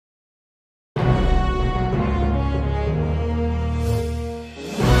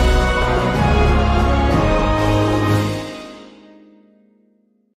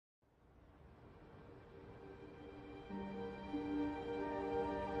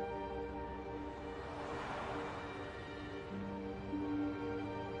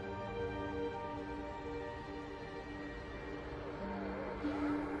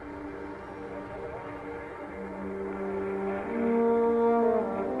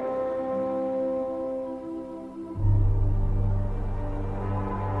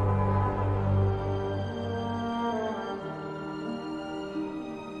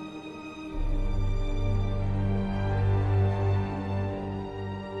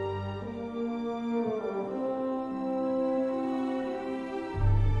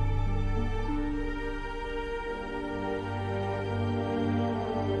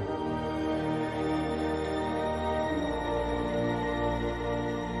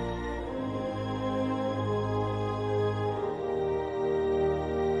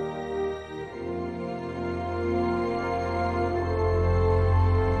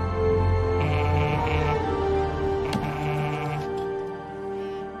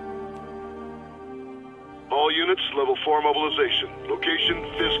units, level 4 mobilization. Location,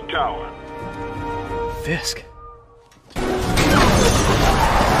 Fisk Tower. Fisk? We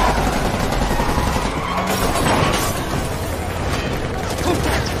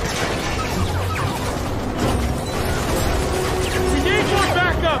need more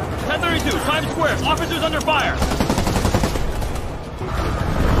backup! 1032, Times Square. Officers under fire.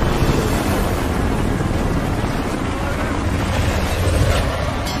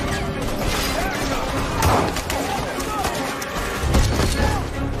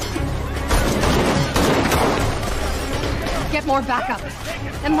 Get more backup.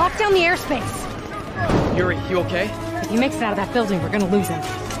 And lock down the airspace. Yuri, you okay? If he makes it out of that building, we're gonna lose him.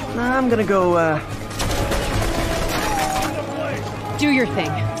 I'm gonna go, Do your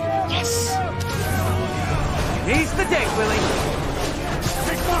thing. Yes! He's the day, Willie!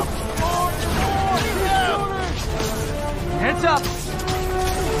 Heads up!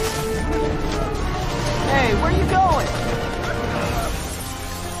 Hey, where you going?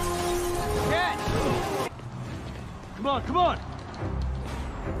 Come on, come on!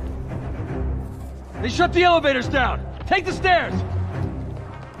 They shut the elevators down! Take the stairs!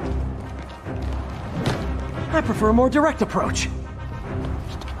 I prefer a more direct approach.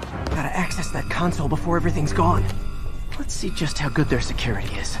 Gotta access that console before everything's gone. Let's see just how good their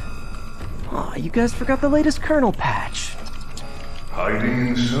security is. Aw, you guys forgot the latest kernel patch.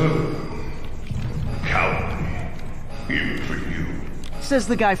 Hiding so. Cowardly. Even for you. Says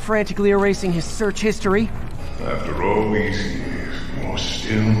the guy frantically erasing his search history. After all these years, you're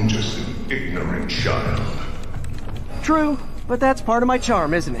still just an ignorant child. True, but that's part of my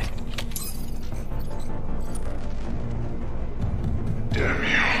charm, isn't it? Damn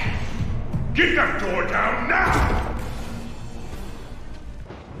you. Get that door down now!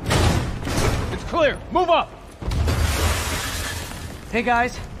 It's clear! Move up! Hey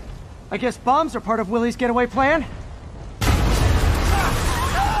guys, I guess bombs are part of Willie's getaway plan?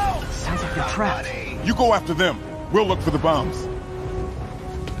 Sounds like they're trapped. You go after them. We'll look for the bombs.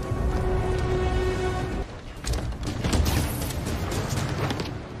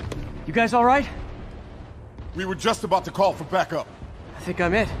 You guys all right? We were just about to call for backup. I think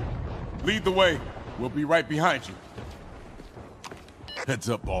I'm it. Lead the way. We'll be right behind you. Heads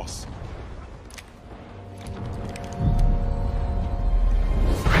up, boss.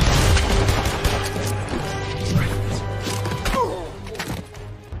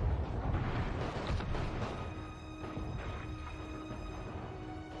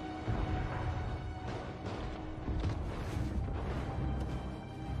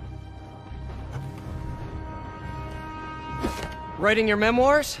 Writing your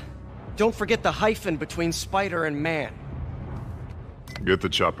memoirs? Don't forget the hyphen between spider and man. Get the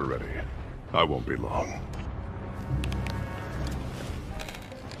chopper ready. I won't be long.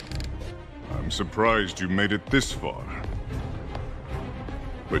 I'm surprised you made it this far.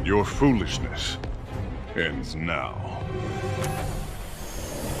 But your foolishness ends now.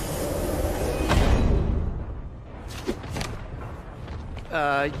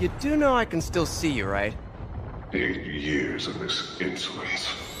 You do know I can still see you, right? 8 years of this insolence.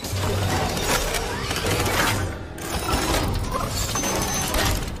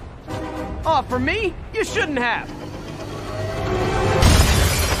 Oh, for me? You shouldn't have.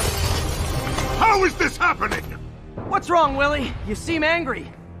 How is this happening? What's wrong, Willie? You seem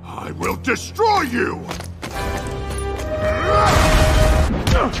angry. I will destroy you!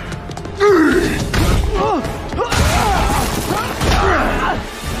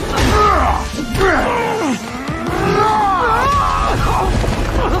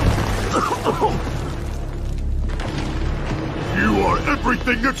 You are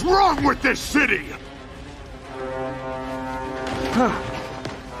everything that's wrong with this city! Huh.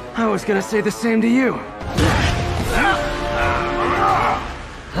 I was gonna say the same to you.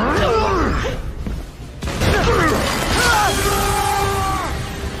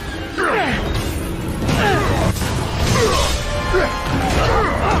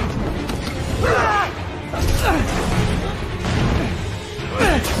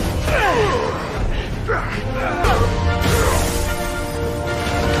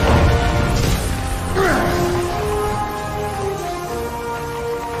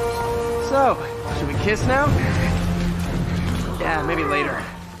 So, should we kiss now? Yeah, maybe later.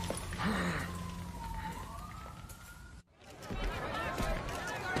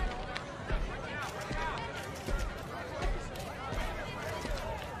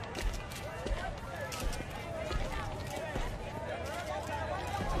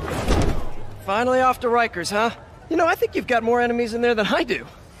 Finally off to Rikers, huh? You know, I think you've got more enemies in there than I do.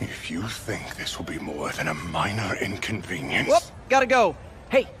 If you think this will be more than a minor inconvenience... Whoop, gotta go.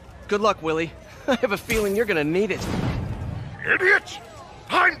 Hey, good luck, Willie. I have a feeling you're gonna need it. Idiot!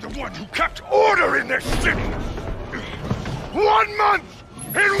 I'm the one who kept order in this city! 1 month!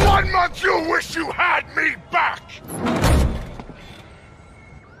 In 1 month you'll wish you had me back!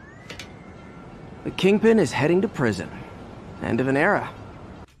 The Kingpin is heading to prison. End of an era.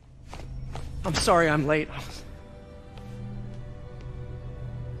 I'm sorry I'm late.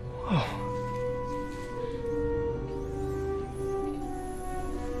 Oh.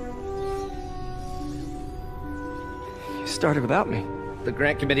 You started without me. The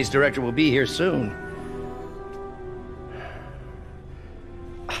grant committee's director will be here soon.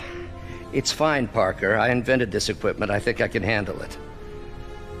 It's fine, Parker. I invented this equipment. I think I can handle it.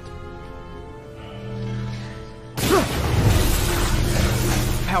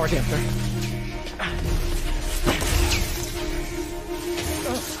 Power damper.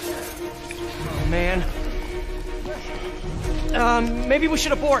 Oh, man. Maybe we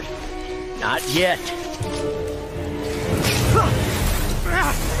should abort. Not yet.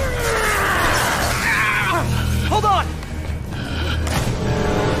 Hold on!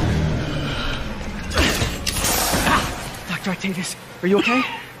 Dr. Octavius, are you okay?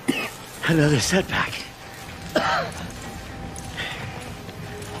 Another setback.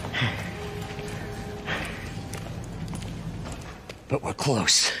 But we're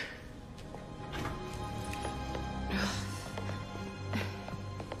close.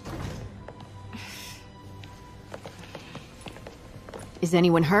 Is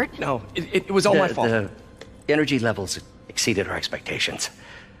anyone hurt? No, it was all my fault. The energy levels exceeded our expectations.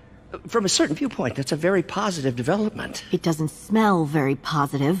 From a certain viewpoint, that's a very positive development. It doesn't smell very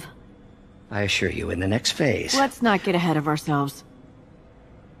positive. I assure you, in the next phase... Let's not get ahead of ourselves.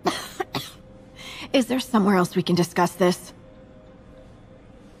 Is there somewhere else we can discuss this?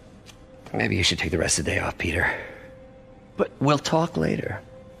 Maybe you should take the rest of the day off, Peter. But we'll talk later.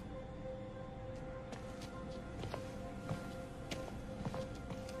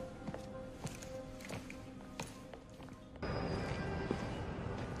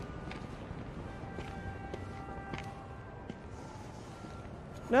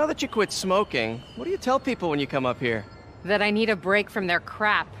 now that you quit smoking, what do you tell people when you come up here? That I need a break from their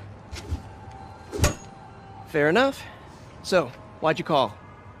crap. Fair enough. So, why'd you call?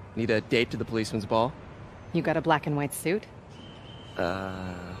 Need a date to the policeman's ball? You got a black and white suit?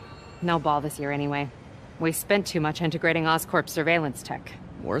 No ball this year anyway. We spent too much integrating Oscorp's surveillance tech.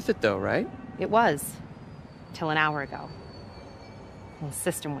 Worth it though, right? It was. Till an hour ago. The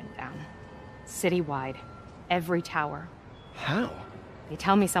system went down. Citywide. Every tower. How? They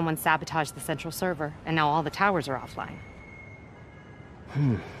tell me someone sabotaged the central server, and now all the towers are offline.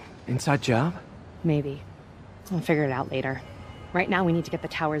 Inside job? Maybe. I'll figure it out later. Right now we need to get the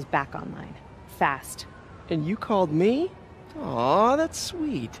towers back online. Fast. And you called me? Aw, that's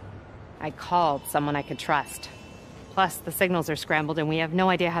sweet. I called someone I could trust. Plus, the signals are scrambled and we have no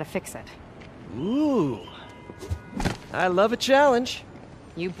idea how to fix it. Ooh. I love a challenge.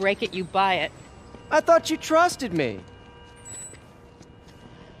 You break it, you buy it. I thought you trusted me.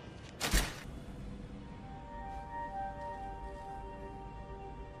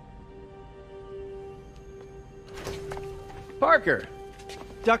 Parker!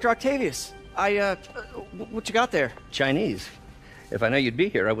 Dr. Octavius, what you got there? Chinese. If I know you'd be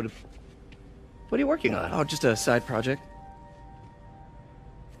here, I would have... What are you working on? Oh, just a side project.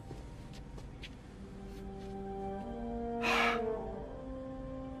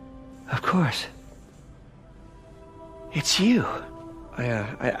 Of course. It's you.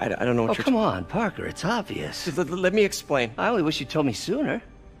 I don't know what Oh, you're... come on, Parker, it's obvious. Let me explain. I only wish you told me sooner.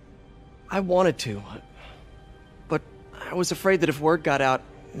 I wanted to, but I was afraid that if word got out,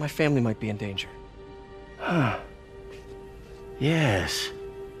 my family might be in danger. Huh. Yes.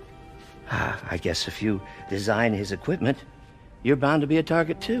 I guess if you design his equipment, you're bound to be a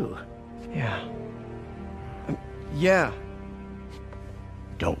target too. Yeah. Yeah.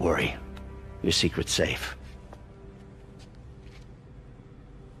 Don't worry. Your secret's safe.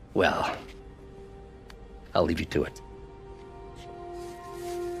 Well, I'll leave you to it.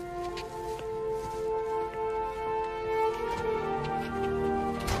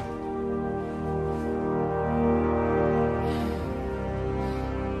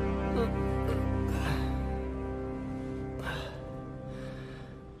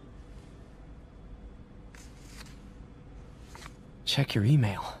 Check your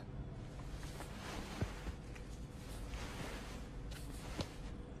email.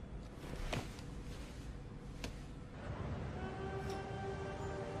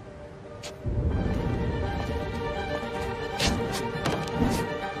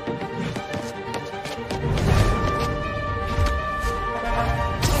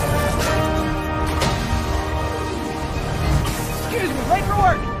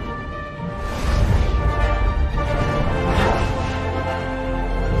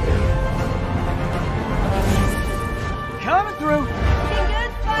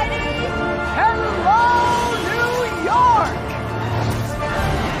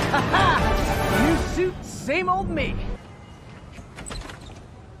 Same old me.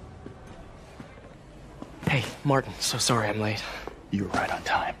 Hey, Martin, so sorry I'm late. You were right on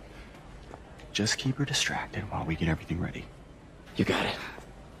time. Just keep her distracted while we get everything ready. You got it.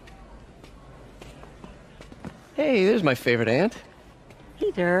 Hey, there's my favorite aunt.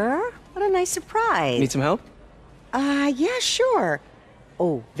 Peter, what a nice surprise. Need some help? Yeah, sure.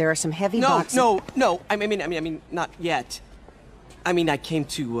 Oh, there are some heavy boxes. No. I mean, not yet. I mean, I came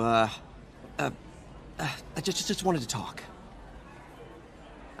to, I just wanted to talk.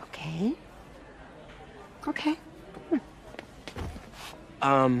 Okay. Okay.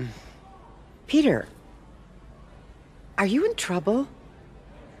 Peter, are you in trouble?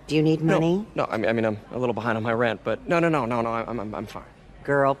 Do you need money? No, I mean, I'm a little behind on my rent, but no, I'm fine.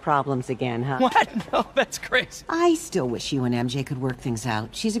 Girl problems again, huh? What? No, that's crazy. I still wish you and MJ could work things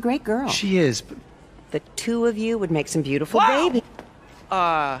out. She's a great girl. She is, but... The two of you would make some beautiful Wow! baby.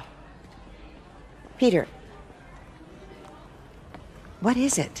 Peter. What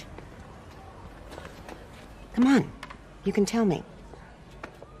is it? Come on. You can tell me.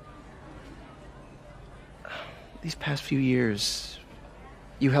 These past few years,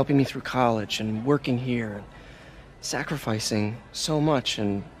 you helping me through college and working here and sacrificing so much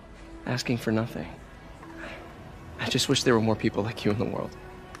and asking for nothing. I just wish there were more people like you in the world.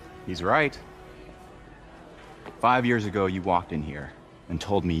 He's right. 5 years ago, you walked in here and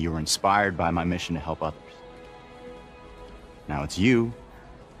told me you were inspired by my mission to help others. Now it's you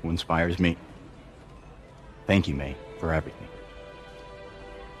who inspires me. Thank you, May, for everything.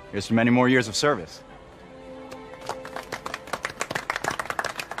 Here's to many more years of service.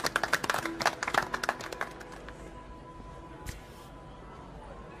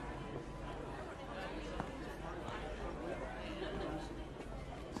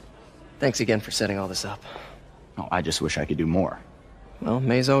 Thanks again for setting all this up. Oh, I just wish I could do more. Well,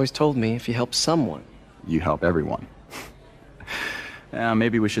 May's always told me if you help someone... You help everyone.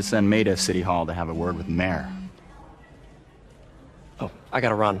 Maybe we should send May to City Hall to have a word with the mayor. Oh, I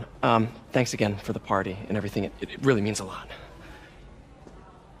gotta run. Thanks again for the party and everything. It really means a lot.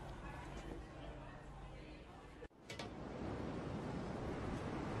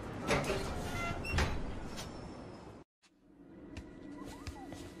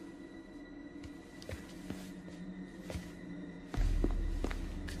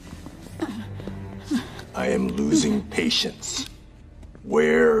 I am losing patience.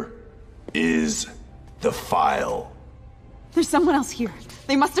 Where is the file? There's someone else here.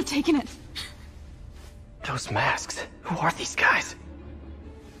 They must have taken it. Those masks. Who are these guys?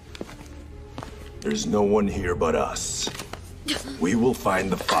 There's no one here but us. We will find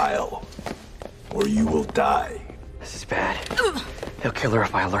the file, or you will die. This is bad. They'll kill her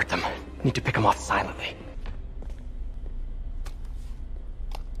if I alert them. Need to pick them off silently.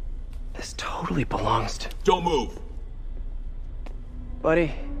 This totally belongs to... Don't move!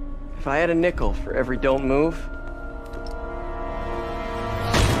 Buddy, if I had a nickel for every don't move...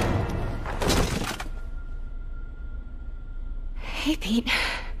 Hey, Pete.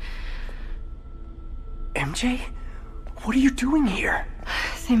 MJ? What are you doing here?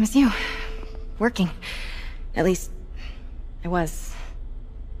 Same as you. Working. At least, I was.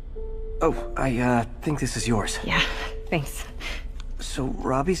 Oh, I think this is yours. Yeah, thanks. So,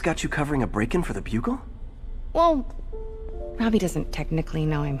 Robbie's got you covering a break-in for the Bugle? Well, Robbie doesn't technically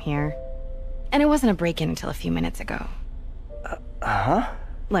know I'm here. And it wasn't a break-in until a few minutes ago. Huh?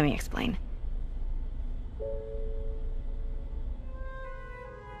 Let me explain.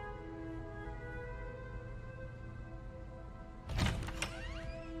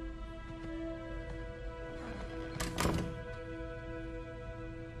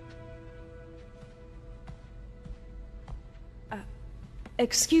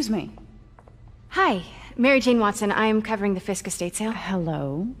 Excuse me. Hi, Mary Jane Watson. I'm covering the Fisk estate sale.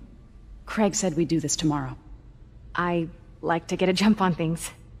 Hello. Craig said we'd do this tomorrow. I like to get a jump on things.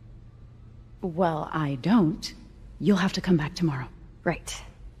 Well, I don't. You'll have to come back tomorrow. Right.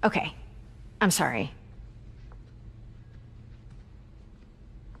 Okay. I'm sorry.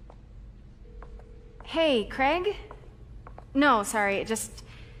 Hey, Craig? No, sorry. It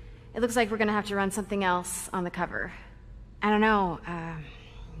looks like we're gonna have to run something else on the cover. I don't know,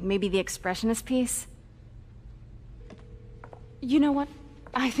 maybe the expressionist piece? You know what?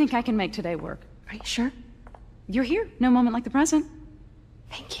 I think I can make today work. Are you sure? You're here. No moment like the present.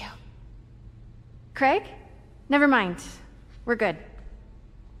 Thank you. Craig? Never mind. We're good.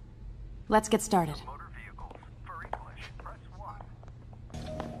 Let's get started.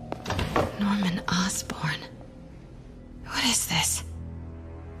 Norman Osborn. What is this?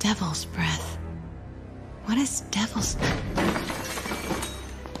 Devil's breath. What is devil's...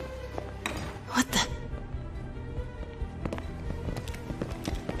 What the...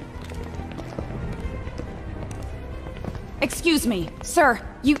 Excuse me, sir.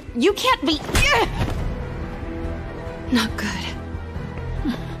 You can't be... Not good.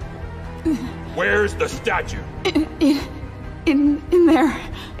 Where's the statue? In there.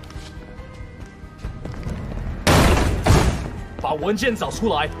 把文件找出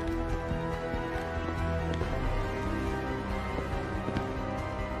来。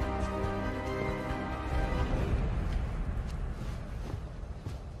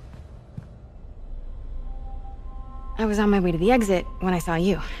 I was on my way to the exit when I saw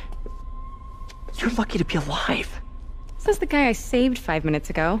you. You're lucky to be alive. Says the guy I saved 5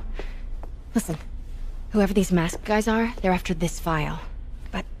 minutes ago. Listen, whoever these masked guys are, they're after this file.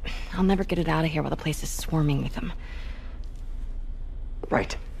 But I'll never get it out of here while the place is swarming with them.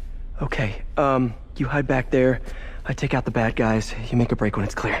 Right. Okay, you hide back there. I take out the bad guys. You make a break when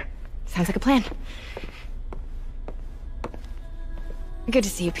it's clear. Sounds like a plan. Good to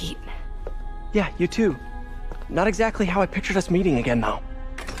see you, Pete. Yeah, you too. Not exactly how I pictured us meeting again, though.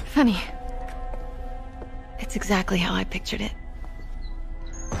 Funny. It's exactly how I pictured it.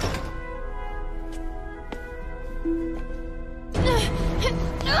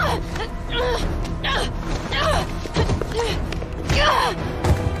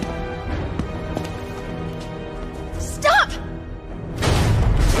 Stop!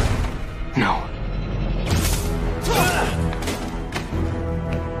 No.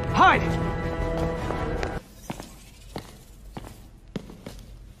 Hide!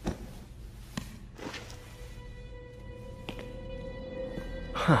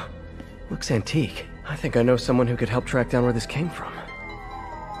 Huh. Looks antique. I think I know someone who could help track down where this came from.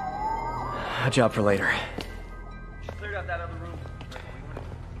 A job for later. Cleared out that other room.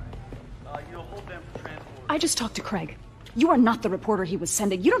 You'll hold them for transport. I just talked to Craig. You are not the reporter he was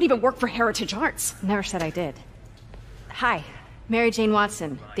sending. You don't even work for Heritage Arts. Never said I did. Hi, Mary Jane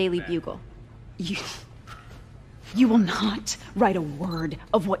Watson, Daily Bugle. You will not write a word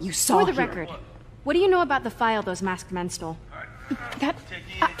of what you saw For the here. record, what do you know about the file those masked men stole? That...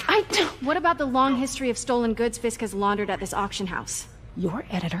 I don't... What about the long history of stolen goods Fisk has laundered at this auction house? Your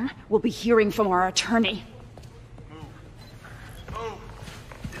editor will be hearing from our attorney. Move.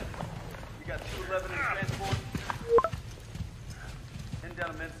 We got 211 in transport. Heading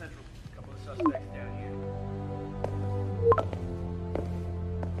down to Men's Central. A couple of suspects down here.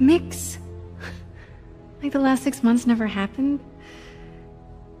 Mix? Like the last 6 months never happened?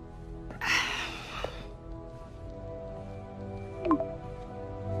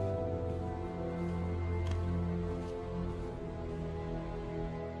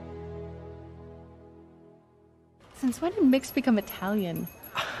 Since when did Mix become Italian?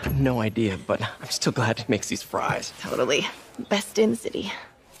 No idea, but I'm still glad he makes these fries. Totally. Best in the city.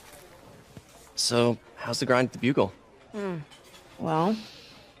 So, how's the grind at the Bugle? Well,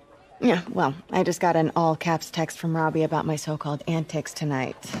 I just got an all-caps text from Robbie about my so-called antics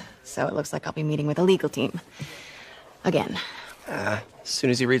tonight. So it looks like I'll be meeting with a legal team. Again. As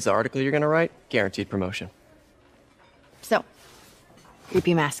soon as he reads the article you're gonna write, guaranteed promotion. So,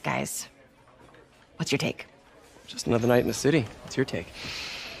 creepy mask guys. What's your take? Just another night in the city. What's your take?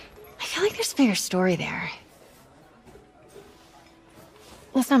 I feel like there's a bigger story there.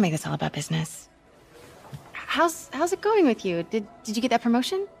 Let's not make this all about business. How's it going with you? Did you get that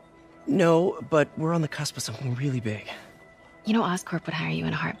promotion? No, but we're on the cusp of something really big. You know Oscorp would hire you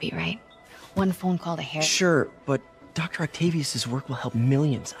in a heartbeat, right? One phone call to Harry. Sure, but Dr. Octavius's work will help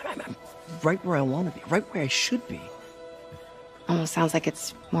millions. I'm right where I want to be, right where I should be. Almost sounds like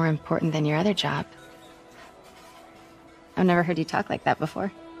it's more important than your other job. I've never heard you talk like that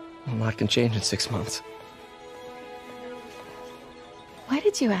before. A lot can change in 6 months. Why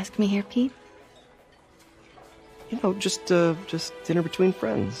did you ask me here, Pete? You know, just dinner between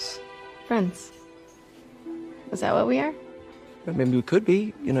friends. Friends. Is that what we are? Maybe we could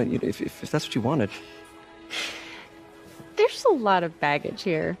be, if that's what you wanted. There's a lot of baggage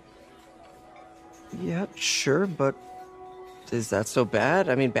here. Yeah, sure, but is that so bad?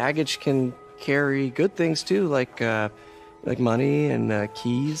 I mean, baggage can carry good things too, like money and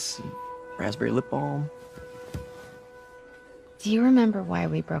keys, and raspberry lip balm. Do you remember why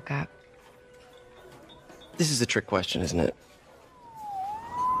we broke up? This is a trick question, isn't it?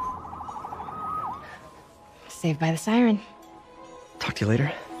 Saved by the siren. Talk to you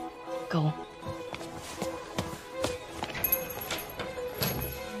later. Go.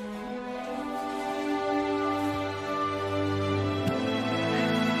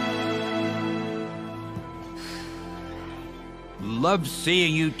 Love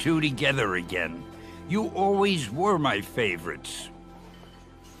seeing you two together again. You always were my favorites.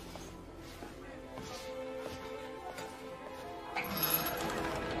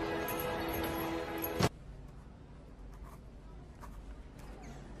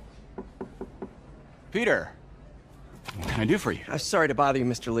 Peter, what can I do for you? I'm sorry to bother you,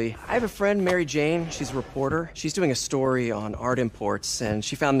 Mr. Lee. I have a friend, Mary Jane. She's a reporter. She's doing a story on art imports, and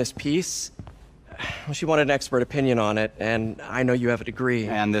she found this piece. Well, she wanted an expert opinion on it, and I know you have a degree.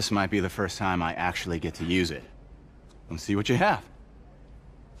 And this might be the first time I actually get to use it. Let's see what you have.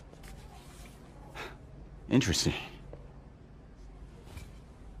 Interesting.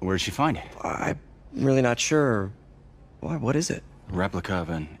 Where did she find it? I'm really not sure. What is it? A replica of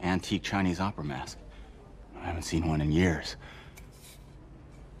an antique Chinese opera mask. I haven't seen one in years.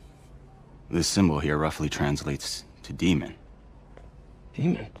 This symbol here roughly translates to demon.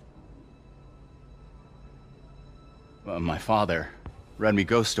 Demon? My father read me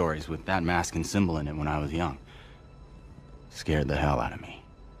ghost stories with that mask and symbol in it when I was young. Scared the hell out of me.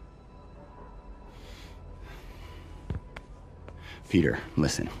 Peter,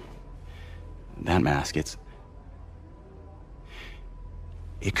 listen. That mask, it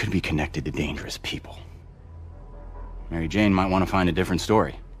could be connected to dangerous people. Mary Jane might want to find a different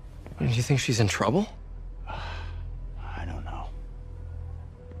story. Do you think she's in trouble? I don't know.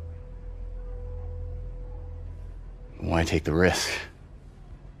 Why take the risk?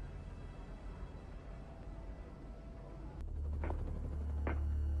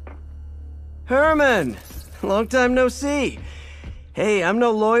 Herman! Long time no see. Hey, I'm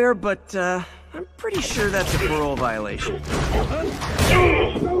no lawyer, but I'm pretty sure that's a parole violation.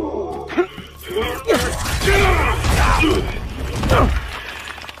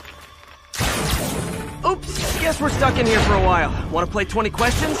 Oops, guess we're stuck in here for a while. Want to play 20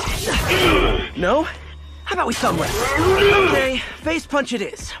 questions? No? How about we thumb wrestle? Okay, face punch it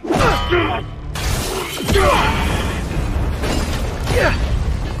is.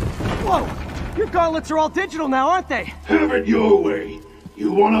 Whoa! Your gauntlets are all digital now, aren't they? Have it your way.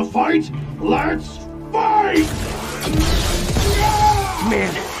 You wanna fight? Let's fight!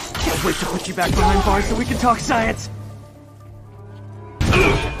 Man, can't wait to put you back behind bars so we can talk science.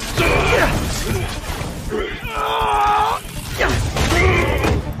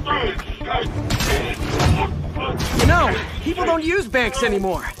 You know, people don't use banks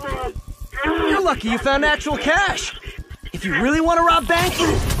anymore. You're lucky you found actual cash. If you really want to rob banks,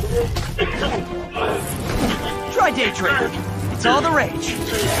 try day trading. It's all the rage.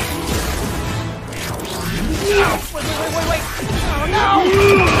 Wait. Oh, no!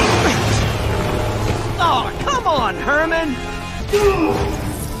 Oh, come on, Herman!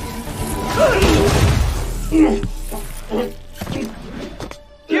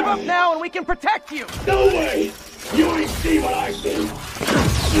 Give up now and we can protect you! No way! You ain't see what I see!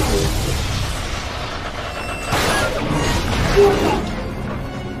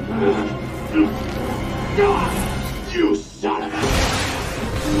 You son of a...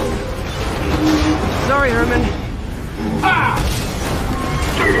 Sorry, Herman.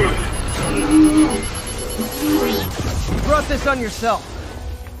 You brought this on yourself.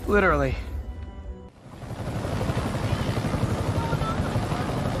 Literally.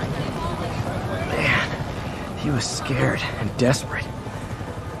 Man, he was scared and desperate.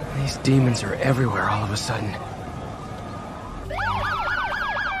 These demons are everywhere all of a sudden.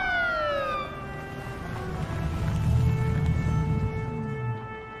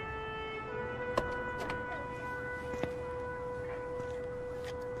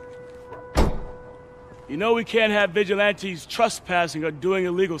 You know we can't have vigilantes trespassing or doing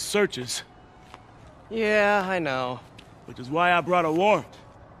illegal searches. Yeah, I know. Which is why I brought a warrant.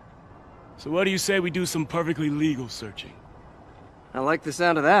 So what do you say we do some perfectly legal searching? I like the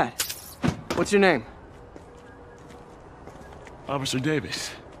sound of that. What's your name? Officer Davis.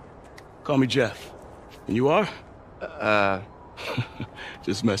 Call me Jeff. And you are?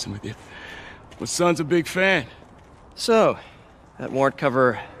 Just messing with you. My son's a big fan. So, that warrant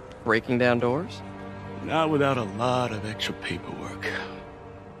cover breaking down doors? Not without a lot of extra paperwork.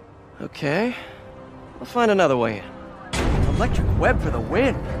 Okay. I'll find another way in. Electric web for the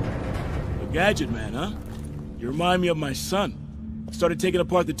win. A gadget man, huh? You remind me of my son. Started taking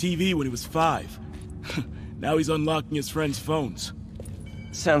apart the TV when he was 5. Now he's unlocking his friends' phones.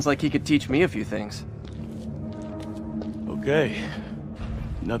 Sounds like he could teach me a few things. Okay.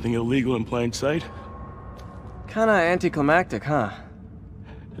 Nothing illegal in plain sight? Kinda anticlimactic, huh?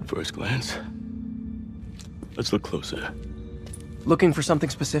 At first glance. Let's look closer. Looking for something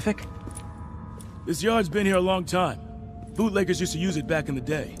specific? This yard's been here a long time. Bootleggers used to use it back in the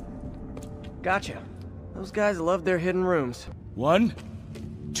day. Gotcha. Those guys love their hidden rooms. 1,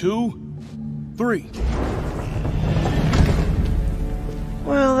 2, 3.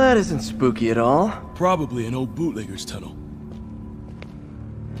 Well, that isn't spooky at all. Probably an old bootlegger's tunnel.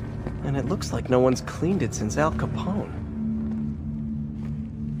 And it looks like no one's cleaned it since Al Capone.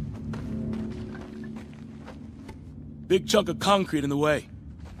 Big chunk of concrete in the way.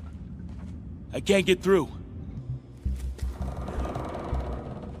 I can't get through.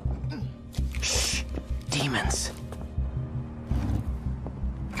 Shh. Demons.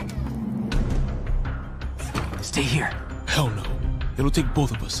 Stay here. Hell no. It'll take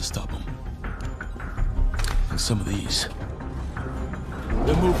both of us to stop them. And some of these.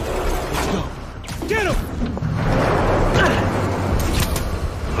 They're moving. Let's go. Get him!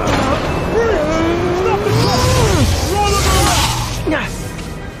 Stop the truck! Roll him around!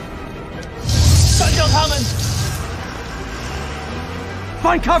 Gunshot coming!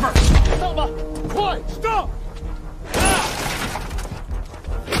 Find cover! Selma! Quiet! Stop!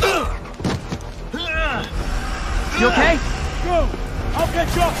 You okay? Go! I'll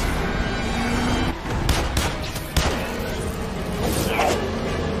catch up!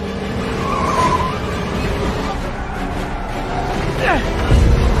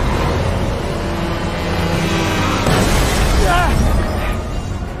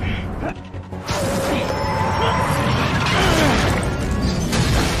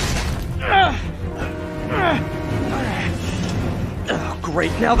 Oh,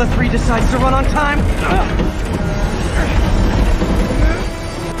 great. Now the 3 decides to run on time.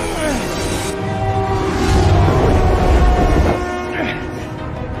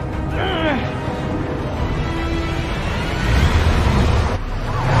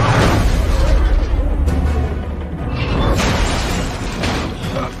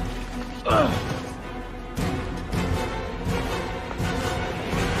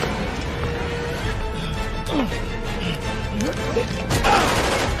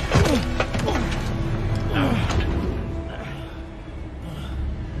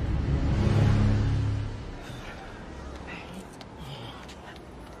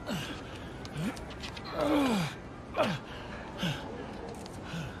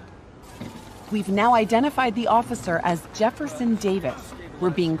 We've now identified the officer as Jefferson Davis. We're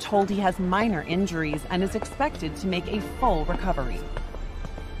being told he has minor injuries and is expected to make a full recovery.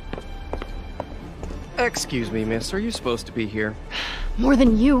 Excuse me, miss. Are you supposed to be here? More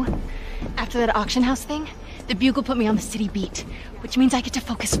than you. After that auction house thing, the Bugle put me on the city beat, which means I get to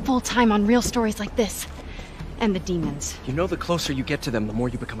focus full-time on real stories like this. And the demons. You know the closer you get to them, the more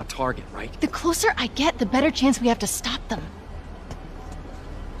you become a target, right? The closer I get, the better chance we have to stop them.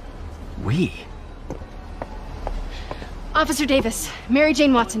 We? Officer Davis, Mary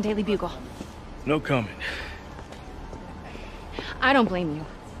Jane Watson, Daily Bugle. No comment. I don't blame you.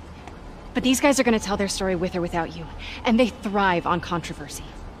 But these guys are gonna tell their story with or without you, and they thrive on controversy.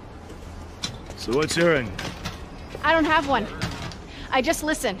 So what's your end? I don't have one. I just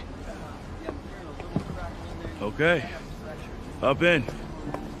listen. Okay. Hop in.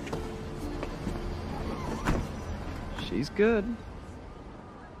 She's good.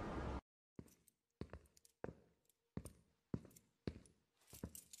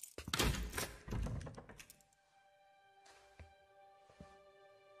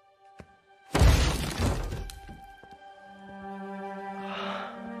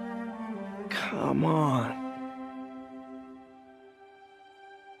 Come on.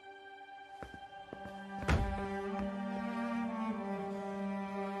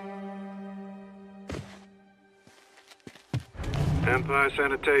 Empire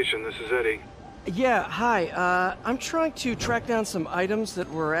Sanitation, this is Eddie. Yeah, hi. I'm trying to track down some items that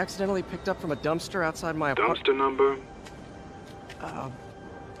were accidentally picked up from a dumpster outside my apartment. Dumpster number?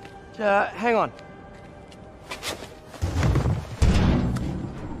 Hang on.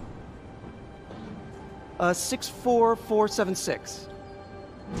 Uh, 64476.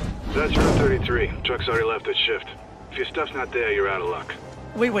 That's route 33. Truck's already left its shift. If your stuff's not there, you're out of luck.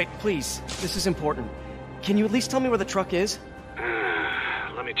 Wait, please. This is important. Can you at least tell me where the truck is?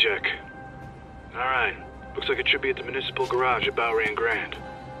 Let me check. Alright. Looks like it should be at the municipal garage at Bowery and Grand.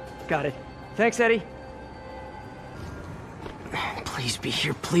 Got it. Thanks, Eddie. Please be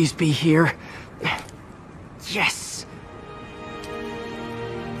here. Please be here. Yes!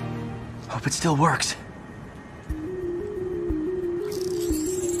 Hope it still works.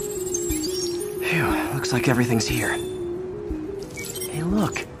 Phew, looks like everything's here. Hey,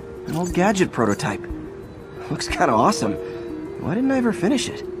 look. An old gadget prototype. Looks kinda awesome. Why didn't I ever finish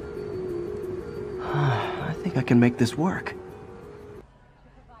it? I think I can make this work.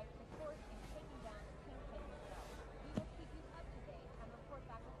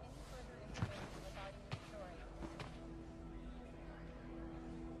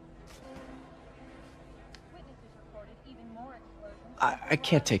 I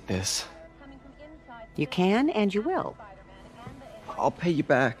can't take this. You can, and you will. I'll pay you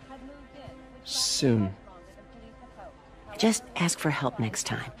back. Soon. Just ask for help next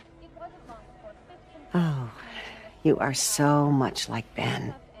time. Oh, You are so much like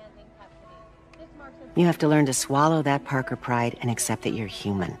Ben. You have to learn to swallow that Parker pride and accept that you're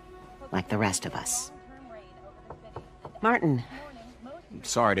human, like the rest of us. Martin.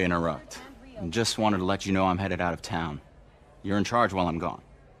 Sorry to interrupt. Just wanted to let you know I'm headed out of town. You're in charge while I'm gone.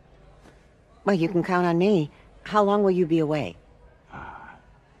 Well, you can count on me. How long will you be away?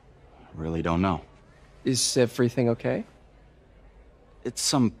 Really don't know. Is everything okay? It's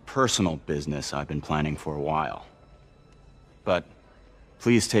some personal business I've been planning for a while. But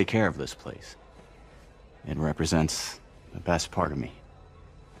please take care of this place. It represents the best part of me.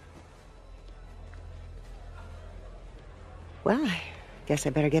 Well, I guess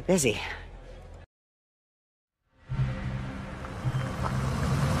I better get busy.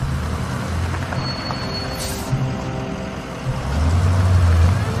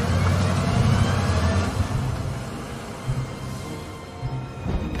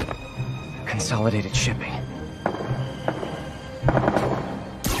 Consolidated shipping.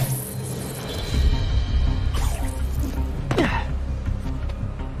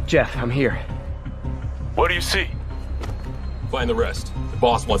 Jeff, I'm here. What do you see? Find the rest. The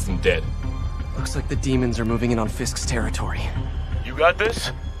boss wants them dead. Looks like the demons are moving in on Fisk's territory. You got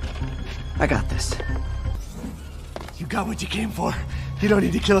this? I got this. You got what you came for. You don't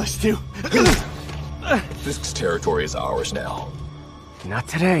need to kill us too. Fisk's territory is ours now. Not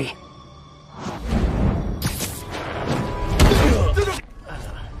today.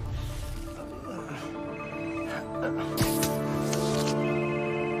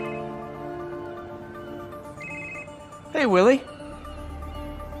 Hey, Willie.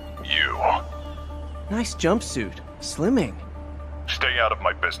 You. Nice jumpsuit. Slimming. Stay out of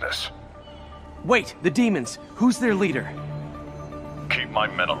my business. Wait, the demons. Who's their leader? Keep my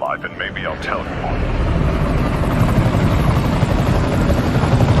men alive and maybe I'll tell you.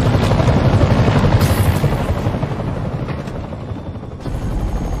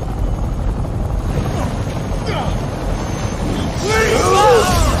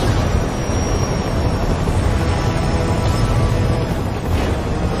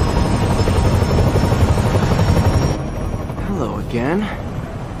 Again?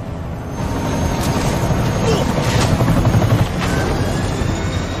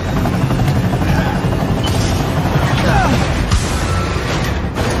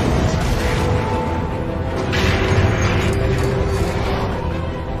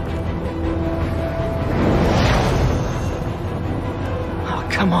 Oh,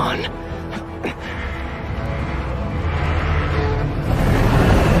 come on.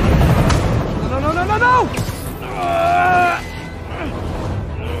 No!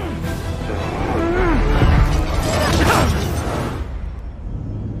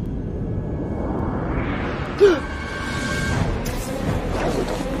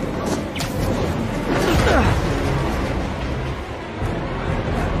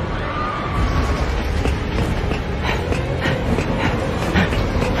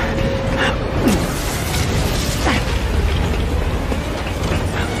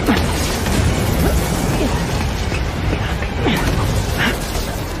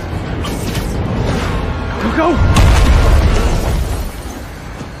 Go!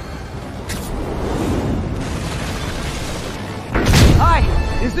 Hi!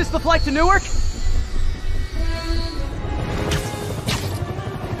 Is this the flight to Newark?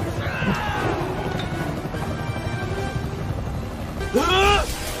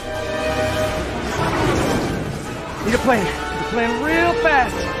 Need a plan. Need a plan real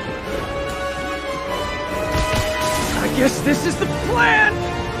fast. I guess this is the plan!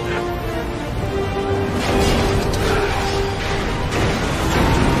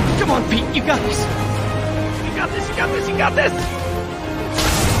 Come on, Pete, you got this! You got this, you got this, you got this!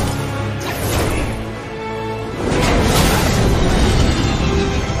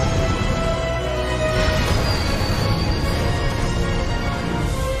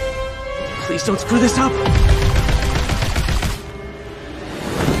 Please don't screw this up!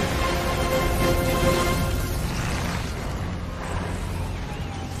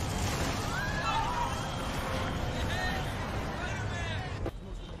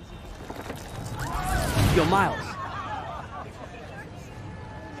 Yo, Miles.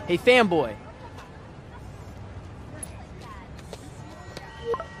 Hey, fanboy.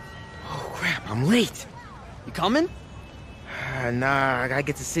 Oh, crap, I'm late. You coming? Nah, I gotta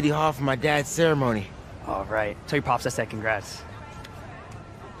get to City Hall for my dad's ceremony. All right. Tell your pops I said congrats.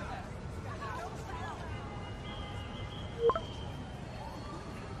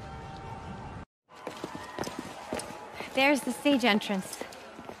 There's the stage entrance.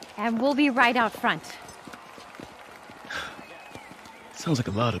 And we'll be right out front. Sounds like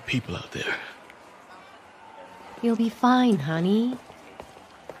a lot of people out there. You'll be fine, honey.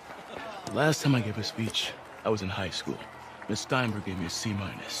 Last time I gave a speech, I was in high school. Miss Steinberg gave me a C-.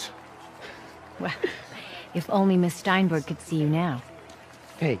 Well, if only Miss Steinberg could see you now.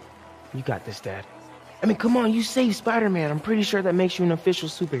 Hey, you got this, Dad. I mean, come on, you saved Spider-Man. I'm pretty sure that makes you an official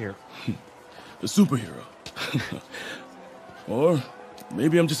superhero. A superhero. Or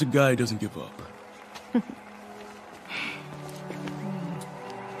maybe I'm just a guy who doesn't give up.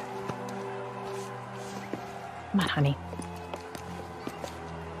 Come on, honey.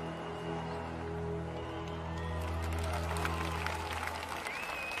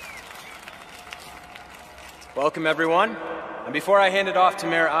 Welcome, everyone. And before I hand it off to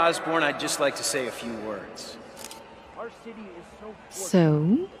Mayor Osborn, I'd just like to say a few words. Our city is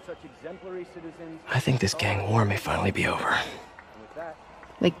So? such exemplary citizens. I think this gang war may finally be over.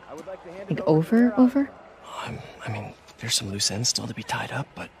 Like over? I mean, there's some loose ends still to be tied up,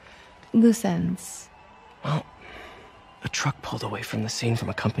 but... Loose ends. Well, a truck pulled away from the scene from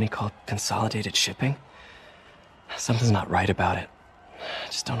a company called Consolidated Shipping. Something's not right about it. I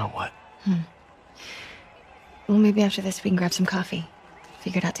just don't know what. Well, maybe after this we can grab some coffee.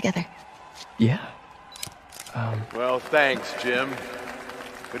 Figure it out together. Yeah. Well, thanks, Jim.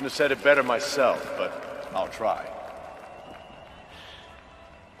 Couldn't have said it better myself, but I'll try.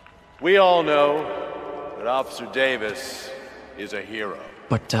 We all know that Officer Davis is a hero.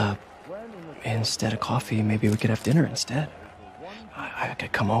 But, instead of coffee, maybe we could have dinner instead. I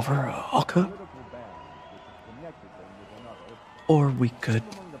could come over, I'll cook. Or we could,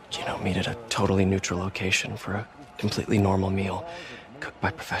 meet at a totally neutral location for a completely normal meal, cooked by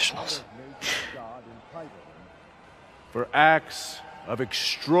professionals. For acts of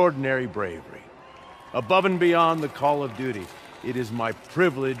extraordinary bravery, above and beyond the call of duty, it is my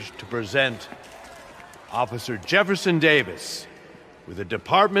privilege to present Officer Jefferson Davis with the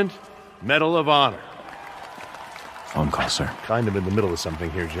Department Medal of Honor. Phone call, sir. Kind of in the middle of something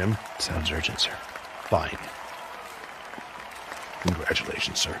here, Jim. Sounds urgent, sir. Fine.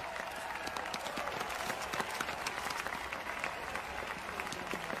 Congratulations, sir.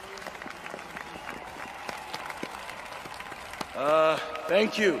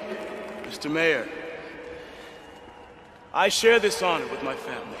 Thank you, Mr. Mayor. I share this honor with my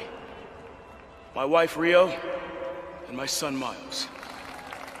family. My wife, Rio, and my son, Miles.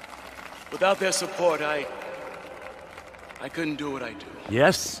 Without their support, I couldn't do what I do.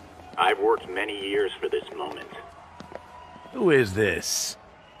 Yes? I've worked many years for this moment. Who is this?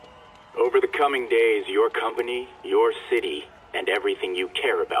 Over the coming days, your company, your city, and everything you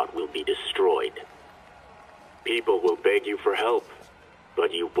care about will be destroyed. People will beg you for help,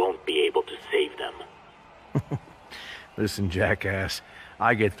 but you won't be able to save them. Listen, jackass,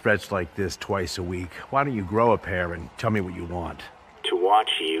 I get threats like this twice a week. Why don't you grow a pair and tell me what you want? To watch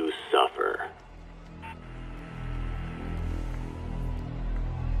you suffer.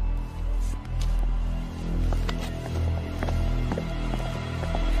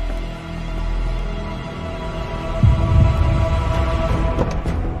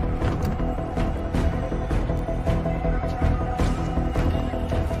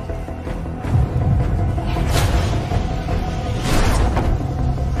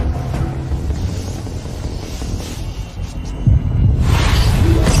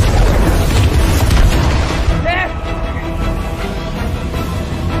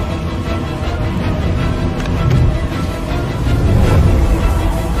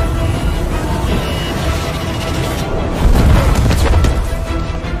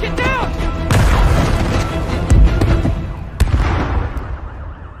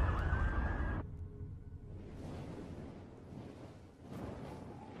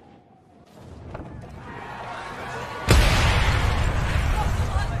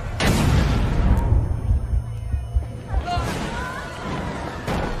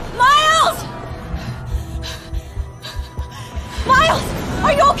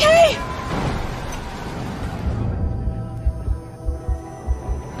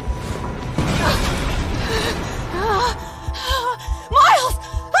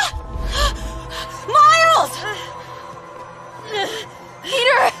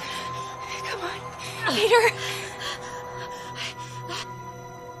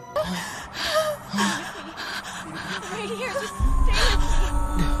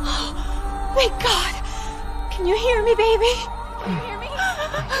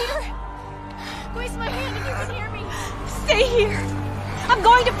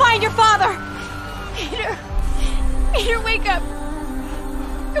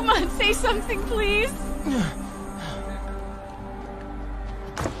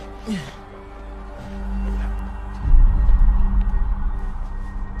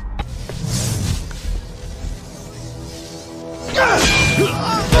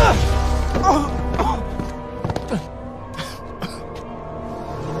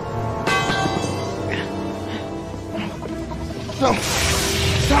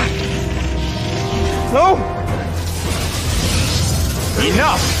 No!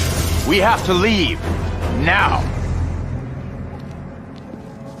 Enough! We have to leave. Now!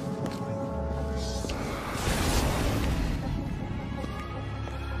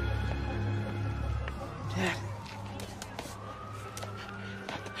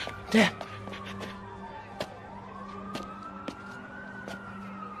 Dad.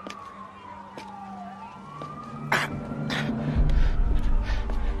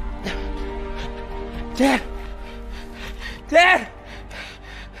 Dad! Dad!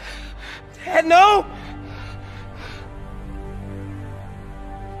 Dad, no!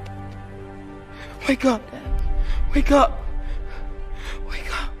 Wake up, Dad. Wake up.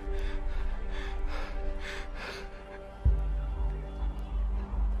 Wake up.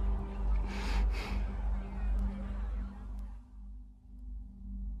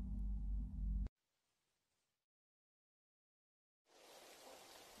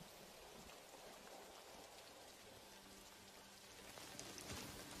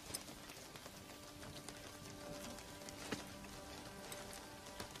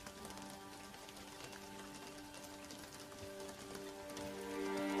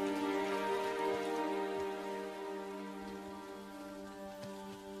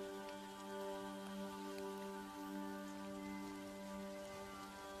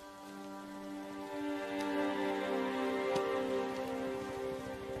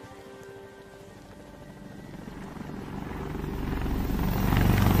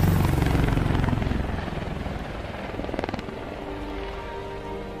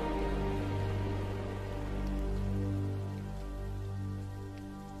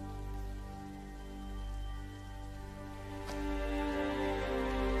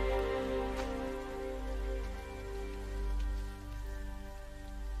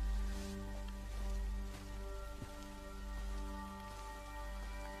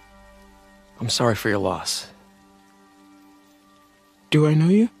 I'm sorry for your loss. Do I know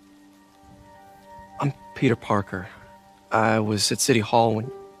you? I'm Peter Parker. I was at City Hall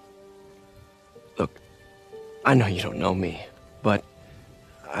when... Look, I know you don't know me, but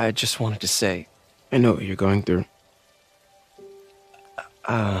I just wanted to say... I know what you're going through.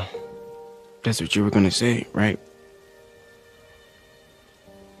 That's what you were gonna say, right?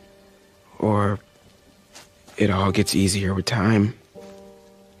 Or it all gets easier with time.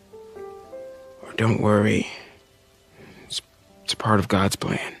 Or don't worry. It's a part of God's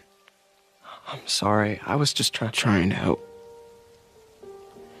plan. I'm sorry. I was just trying to help.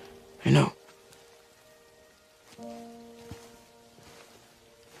 I know.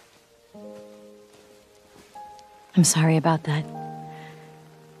 I'm sorry about that.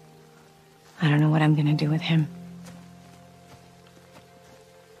 I don't know what I'm gonna do with him.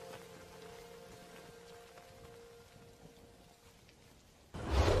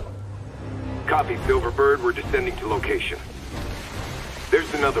 Copy, Silverbird. We're descending to location.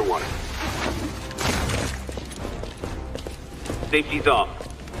 There's another one. Safety's off.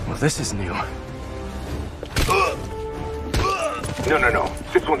 Well, this is new. No.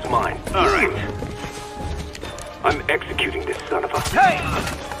 This one's mine. All right. I'm executing this son of a... Hey!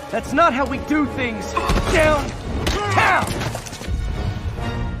 That's not how we do things! Down! Down!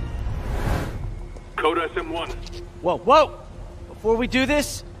 Code SM1. Whoa! Before we do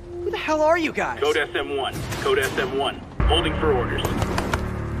this, who the hell are you guys? Code SM1. Code SM1. Holding for orders.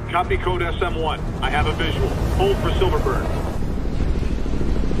 Copy Code SM1. I have a visual. Hold for Silverbird.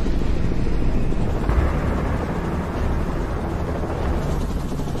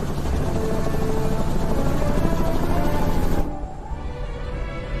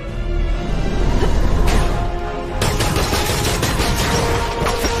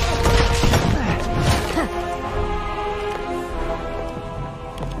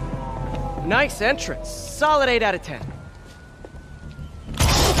 Nice entrance. Solid 8 out of 10.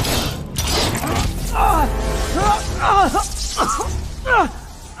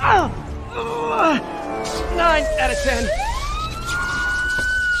 9 out of 10.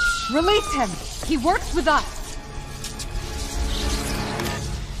 Release him. He works with us.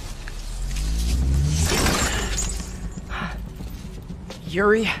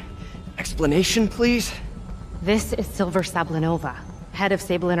 Yuri, explanation, please? This is Silver Sablinova, head of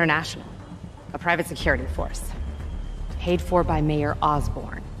Sable International, a private security force. Paid for by Mayor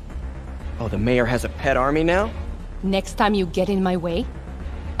Osborn. Oh, the mayor has a pet army now? Next time you get in my way,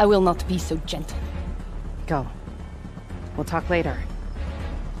 I will not be so gentle. Go. We'll talk later.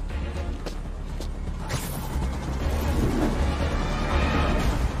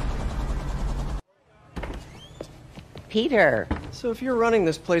 Peter. So if you're running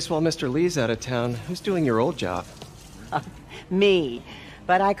this place while Mr. Lee's out of town, who's doing your old job? Me.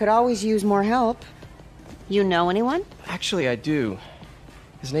 But I could always use more help. You know anyone? Actually, I do.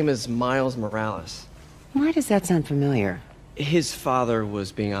 His name is Miles Morales. Why does that sound familiar? His father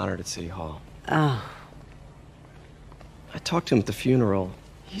was being honored at City Hall. Oh. I talked to him at the funeral.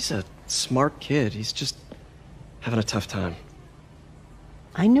 He's a smart kid. He's just having a tough time.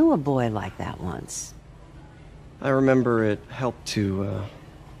 I knew a boy like that once. I remember it helped to,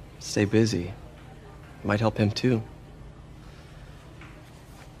 stay busy. Might help him, too.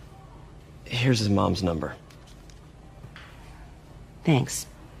 Here's his mom's number. Thanks.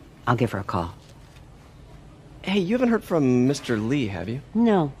 I'll give her a call. Hey, you haven't heard from Mr. Lee, have you?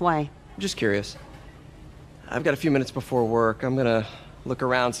 No, why? Just curious. I've got a few minutes before work. I'm gonna look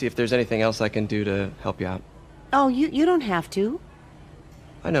around, see if there's anything else I can do to help you out. Oh, you don't have to.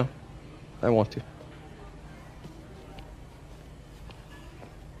 I know. I want to.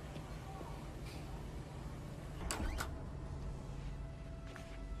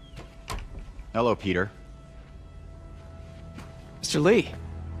 Hello, Peter. Mr. Lee.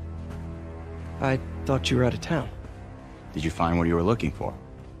 I thought you were out of town. Did you find what you were looking for?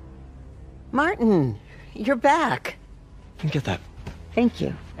 Martin, you're back. You can get that. Thank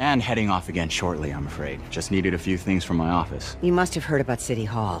you. And heading off again shortly, I'm afraid. Just needed a few things from my office. You must have heard about City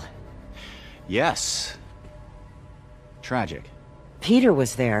Hall. Yes. Tragic. Peter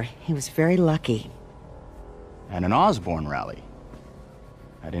was there. He was very lucky. And an Osborn rally.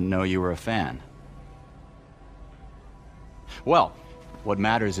 I didn't know you were a fan. Well, what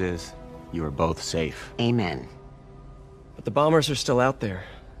matters is you are both safe. Amen. But the bombers are still out there.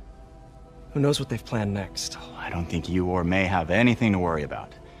 Who knows what they've planned next? I don't think you or May have anything to worry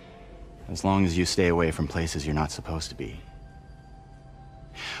about. As long as you stay away from places you're not supposed to be.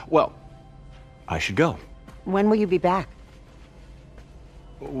 Well, I should go. When will you be back?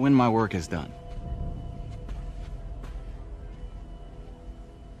 When my work is done.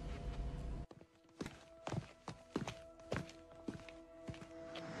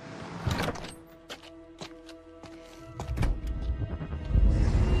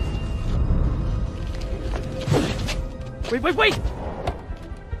 Wait, wait!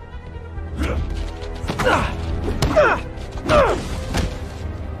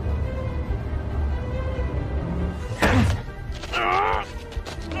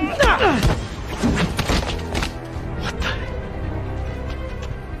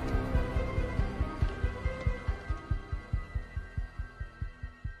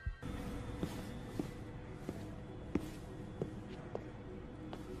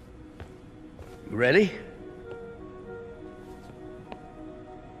 You ready?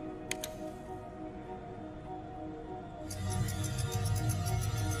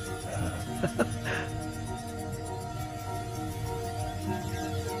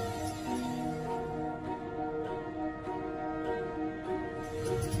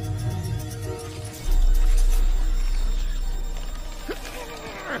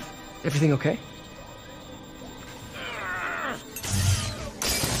 Everything okay?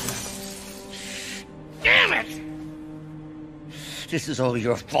 Damn it! This is all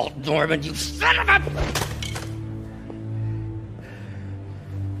your fault, Norman, you son of a...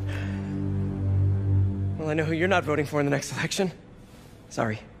 Well, I know who you're not voting for in the next election.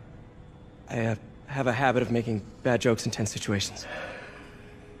 Sorry. I have a habit of making bad jokes in tense situations.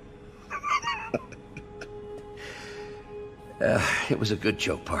 It was a good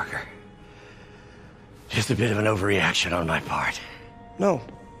joke, Parker. Just a bit of an overreaction on my part. No,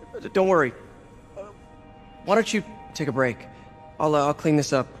 don't worry. Why don't you take a break? I'll clean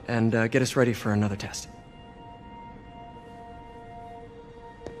this up and get us ready for another test.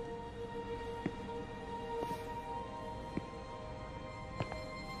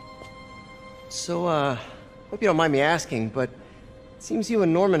 So, hope you don't mind me asking, but it seems you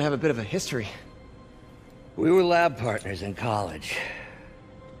and Norman have a bit of a history. We were lab partners in college.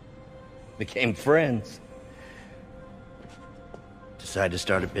 Became friends. Decided to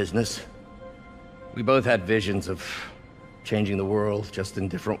start a business. We both had visions of changing the world, just in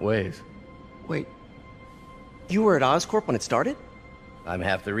different ways. Wait, you were at Oscorp when it started? I'm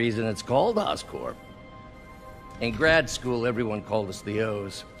half the reason it's called Oscorp. In grad school, everyone called us the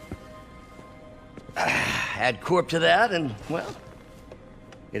O's. Add Corp to that, and, well,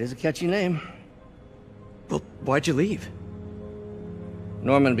 it is a catchy name. Well, why'd you leave?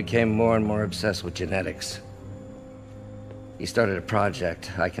 Norman became more and more obsessed with genetics. He started a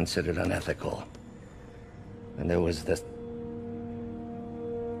project I considered unethical. And there was this...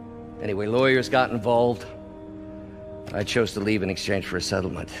 Anyway, lawyers got involved. I chose to leave in exchange for a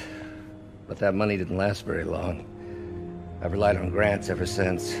settlement. But that money didn't last very long. I've relied on grants ever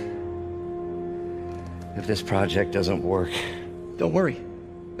since. If this project doesn't work... Don't worry.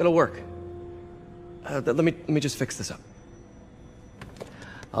 It'll work. Let me just fix this up.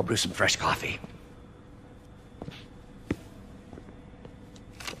 I'll brew some fresh coffee.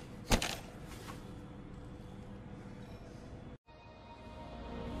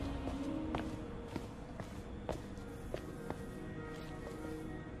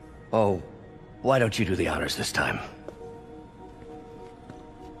 Oh, why don't you do the honors this time?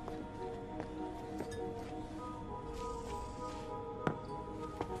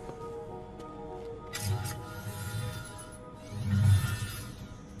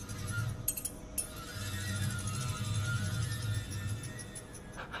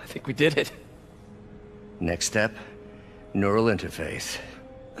 I think we did it. Next step, neural interface.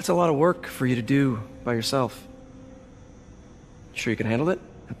 That's a lot of work for you to do by yourself. Sure you can handle it?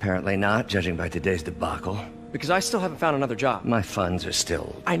 Apparently not, judging by today's debacle. Because I still haven't found another job. My funds are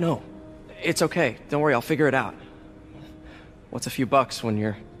still... I know. It's okay. Don't worry, I'll figure it out. What's a few bucks when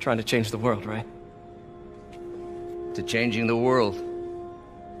you're trying to change the world, right? To changing the world.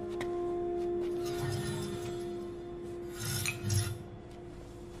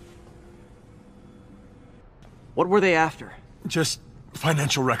 What were they after? Just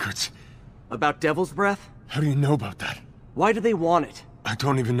financial records. About Devil's Breath? How do you know about that? Why do they want it? I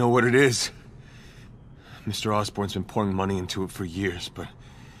don't even know what it is. Mr. Osborn's been pouring money into it for years, but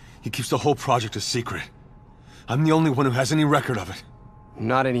he keeps the whole project a secret. I'm the only one who has any record of it.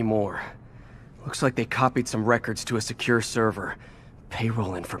 Not anymore. Looks like they copied some records to a secure server.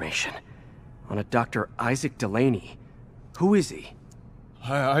 Payroll information. On a Dr. Isaac Delaney. Who is he?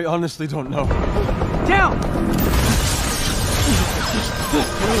 I honestly don't know. Down!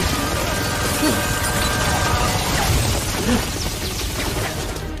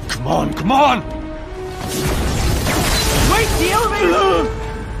 Come on, come on! Wait, the elevator!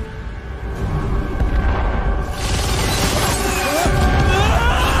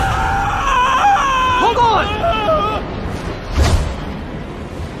 Hold on!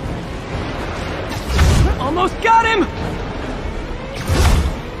 Almost got him!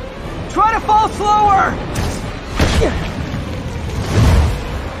 Try to fall slower!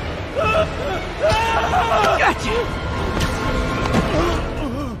 Gotcha!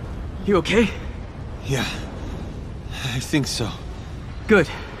 You okay? Yeah, I think so. Good.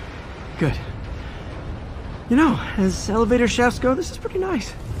 Good. You know, as elevator shafts go, this is pretty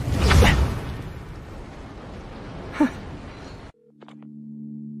nice.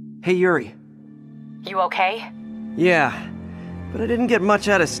 Hey, Yuri. You okay? Yeah, but I didn't get much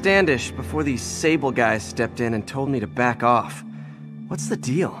out of Standish before these Sable guys stepped in and told me to back off. What's the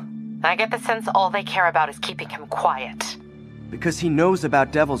deal? I get the sense all they care about is keeping him quiet. Because he knows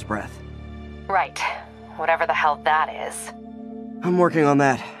about Devil's Breath. Right. Whatever the hell that is. I'm working on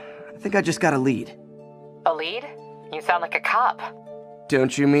that. I think I just got a lead. A lead? You sound like a cop.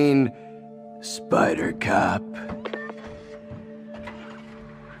 Don't you mean... Spider Cop?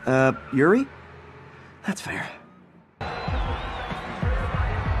 Yuri? That's fair.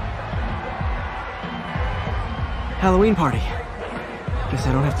 Halloween party. Guess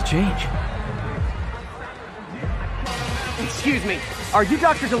I don't have to change. Excuse me, are you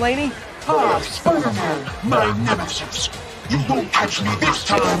Dr. Delaney? Ah, Spider-Man, my nemesis. You won't catch me this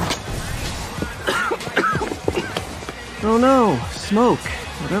time. Oh no, smoke.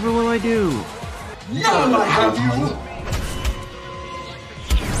 Whatever will I do? Now I have you.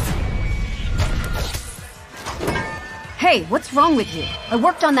 Hey, what's wrong with you? I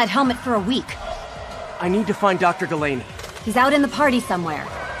worked on that helmet for a week. I need to find Dr. Delaney. He's out in the party somewhere.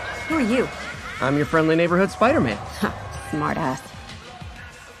 Who are you? I'm your friendly neighborhood Spider-Man. Smart ass.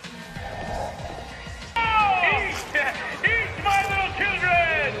 Eat my little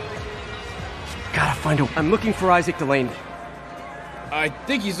children! Gotta find a... I'm looking for Isaac Delaney. I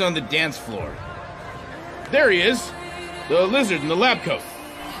think he's on the dance floor. There he is! The lizard in the lab coat.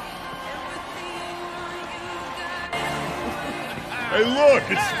 Hey, look,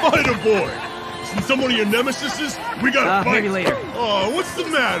 it's Spider-Boy. Isn't someone of your nemesises? We gotta fight. Maybe later. Oh, what's the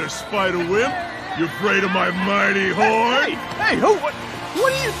matter, Spider-Wimp? You afraid of my mighty horn? Hey, who? What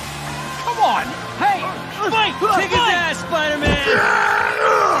are you? Come on! Hey! Fight! Kick his ass, Spider-Man!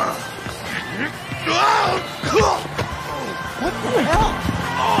 What the hell?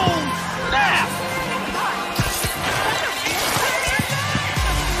 Oh, snap!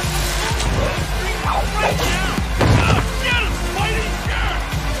 Right now! Get him, Spidey!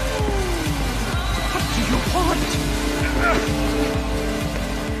 What do you want?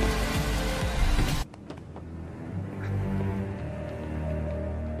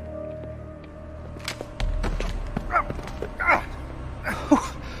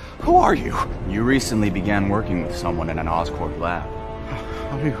 Who are you? You recently began working with someone in an Oscorp lab.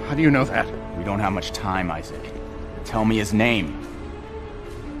 How do you know that? We don't have much time, Isaac. Tell me his name.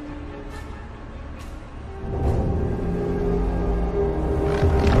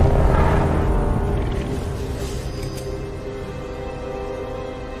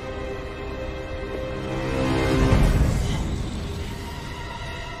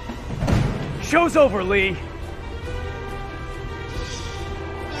 Show's over, Lee.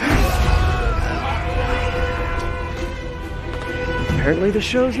 Apparently the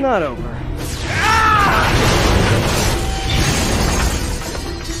show's not over.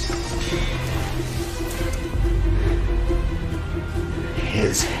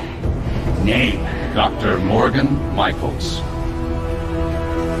 His name, Dr. Morgan Michaels.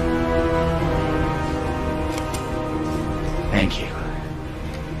 Thank you.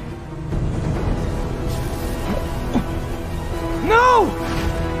 No!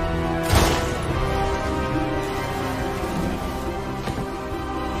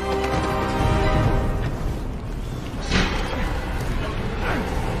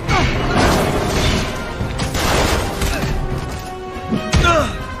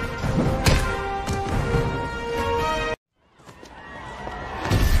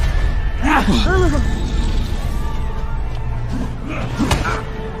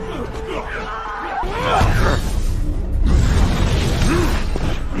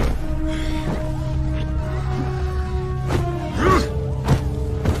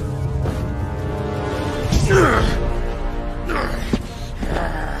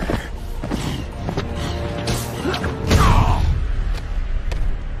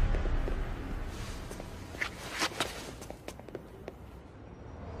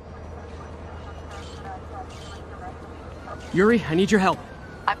 Yuri, I need your help.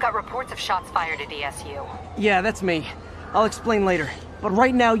 I've got reports of shots fired at ESU. Yeah, that's me. I'll explain later. But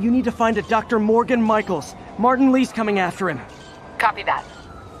right now, you need to find a Dr. Morgan Michaels. Martin Lee's coming after him. Copy that.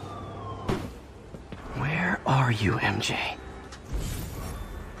 Where are you, MJ?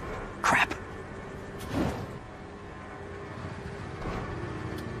 Crap.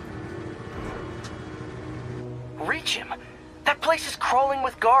 Reach him? That place is crawling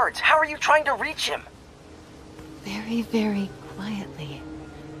with guards. How are you trying to reach him? Very, very quietly.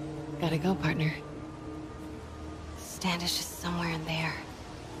 Gotta go, partner. Stand is just somewhere in there.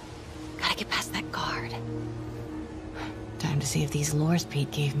 Gotta get past that guard. Time to see if these lures Pete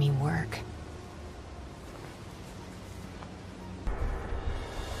gave me work.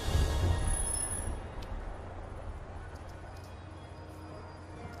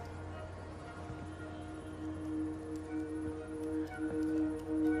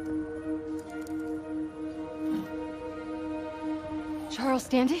 Charles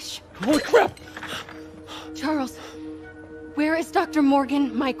Standish? Holy crap! Charles, where is Dr.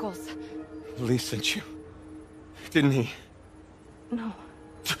 Morgan Michaels? Lee sent you. Didn't he? No.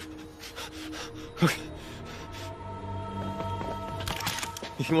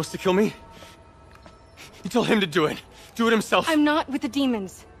 He wants to kill me? You tell him to do it. Do it himself. I'm not with the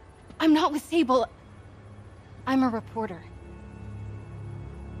demons. I'm not with Sable. I'm a reporter.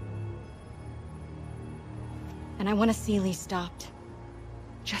 And I want to see Lee stopped.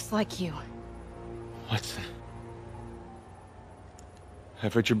 Just like you. Watson.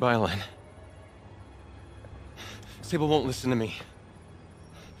 I've read your byline. Sable won't listen to me.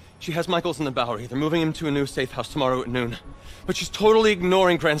 She has Michaels in the Bowery. They're moving him to a new safe house tomorrow at noon. But she's totally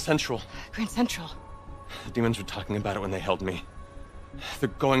ignoring Grand Central. Grand Central? The demons were talking about it when they held me. They're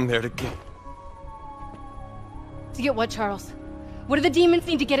going there to get... To get what, Charles? What do the demons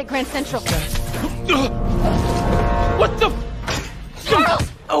need to get at Grand Central? What the... Charles!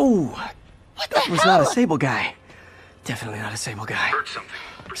 Oh! What the That was hell? not a Sable guy. Definitely not a Sable guy.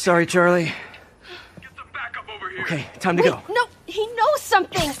 Sorry, Charlie. Okay, time to Wait, go. No, he knows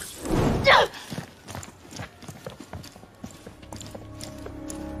something!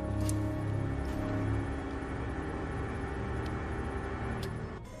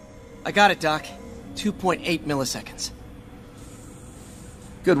 I got it, Doc. 2.8 milliseconds.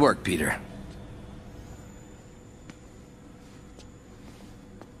 Good work, Peter.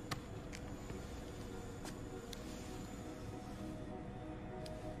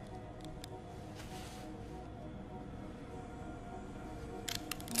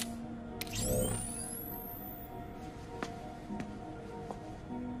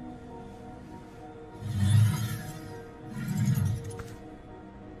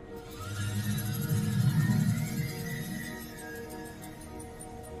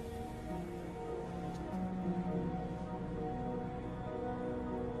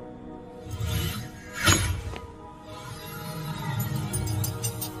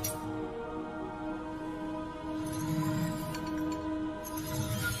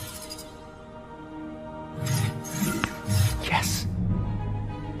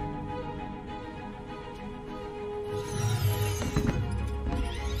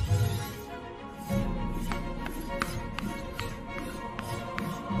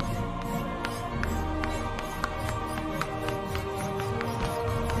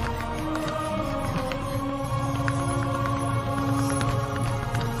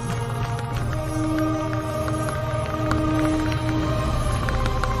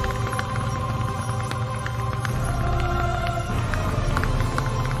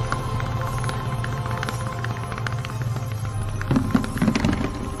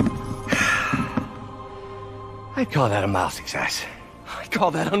 Call that a mild success. I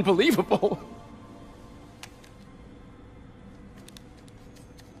call that unbelievable.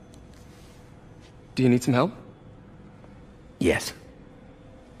 Do you need some help? Yes.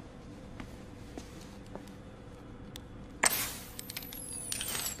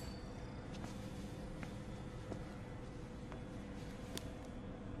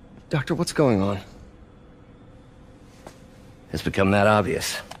 Doctor, what's going on? It's become that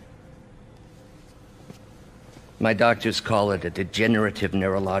obvious. My doctors call it a degenerative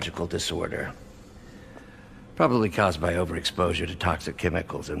neurological disorder. Probably caused by overexposure to toxic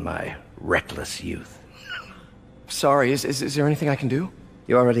chemicals in my reckless youth. Sorry, is there anything I can do?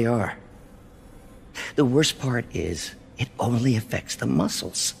 You already are. The worst part is, it only affects the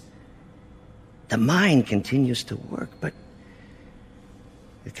muscles. The mind continues to work, but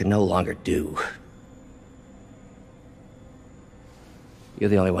it can no longer do. You're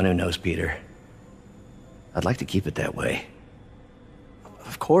the only one who knows, Peter. I'd like to keep it that way.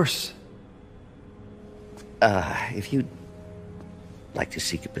 Of course. If you'd like to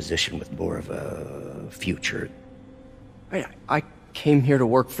seek a position with more of a future... I came here to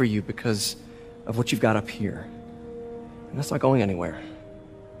work for you because of what you've got up here. And that's not going anywhere.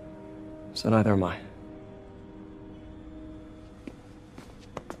 So neither am I.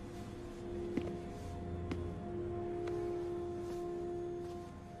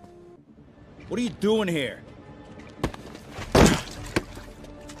 What are you doing here?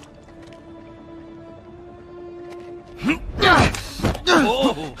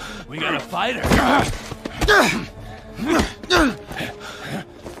 Oh, we got a fighter.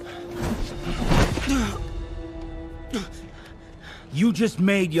 You just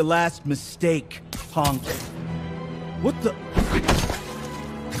made your last mistake, punk. What the...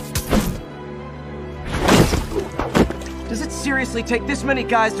 Does it seriously take this many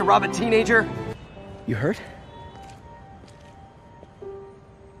guys to rob a teenager? You hurt?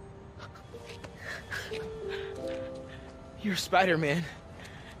 You're Spider-Man.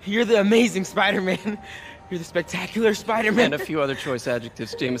 You're the amazing Spider-Man. You're the spectacular Spider-Man. And a few other choice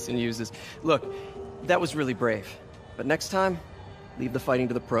adjectives Jameson uses. Look, that was really brave. But next time, leave the fighting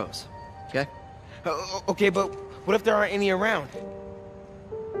to the pros, okay? Okay, but what if there aren't any around?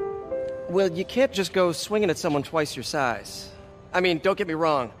 Well, you can't just go swinging at someone twice your size. I mean, don't get me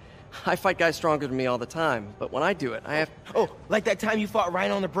wrong. I fight guys stronger than me all the time, but when I do it, I have... Oh, like that time you fought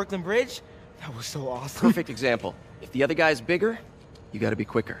Rhino on the Brooklyn Bridge? That was so awesome. Perfect example. If the other guy's bigger, you gotta be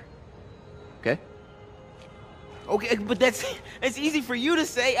quicker. Okay? Okay, but that's easy for you to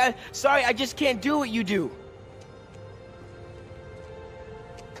say. Sorry, I just can't do what you do.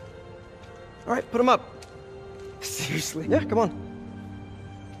 All right, put him up. Seriously? Yeah, come on.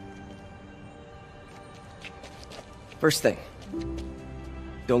 First thing,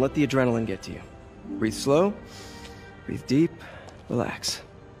 don't let the adrenaline get to you. Breathe slow, breathe deep, relax.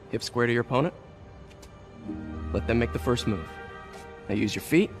 Hip square to your opponent. Let them make the first move. Now use your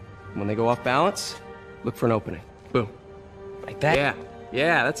feet. When they go off balance, look for an opening. Boom. Like that?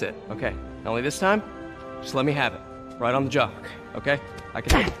 Yeah, that's it. Okay. Only this time, just let me have it. Right on the jaw. Okay? I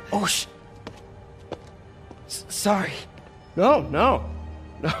can do it. Oh, sorry. No.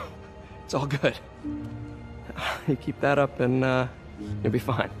 It's all good. You keep that up and you'll be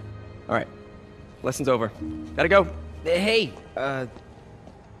fine. All right. Lesson's over. Gotta go. Hey,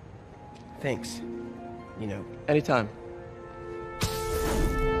 thanks. You know. Anytime.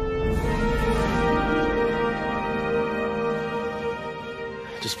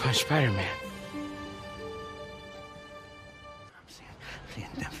 Just punch Spider-Man. I'm seeing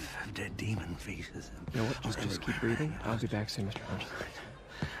the demon faces. You know what? Just keep breathing. I'll be back soon, Mr.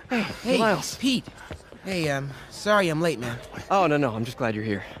 Hunt. Hey, Miles. Pete. Hey, sorry I'm late, man. Oh, no. I'm just glad you're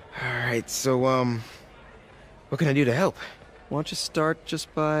here. All right, so, what can I do to help? Why don't you start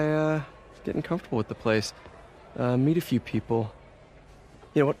just by, getting comfortable with the place. Meet a few people.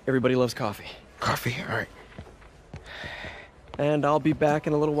 You know what? Everybody loves coffee. Coffee? All right. And I'll be back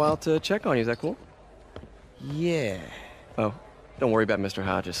in a little while to check on you. Is that cool? Yeah. Oh, don't worry about Mr.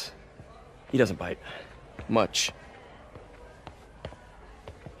 Hodges. He doesn't bite. Much.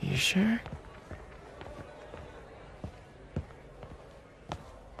 You sure?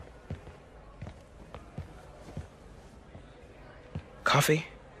 Coffee?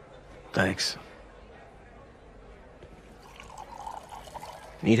 Thanks.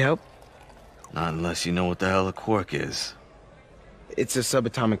 Need help? Not unless you know what the hell a quark is. It's a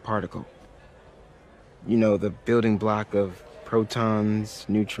subatomic particle. You know, the building block of protons,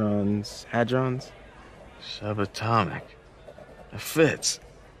 neutrons, hadrons? Subatomic. It fits.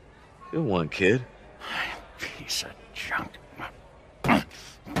 Good one, kid. Piece of junk.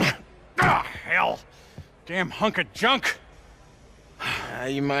 Ah, hell. Damn hunk of junk.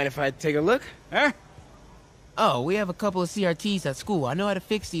 You mind if I take a look? Huh? Oh, we have a couple of CRTs at school. I know how to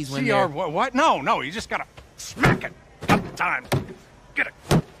fix these when CR what? No, you just gotta smack it. Got the time. Get it.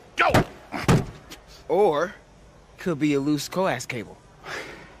 Go! Or, could be a loose coax cable.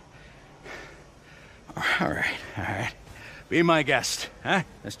 All right. Be my guest, huh,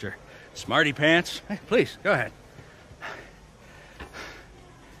 Mr. Smarty Pants? Hey, please, go ahead.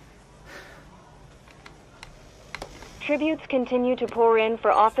 Tributes continue to pour in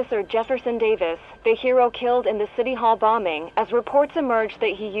for Officer Jefferson Davis, the hero killed in the City Hall bombing, as reports emerge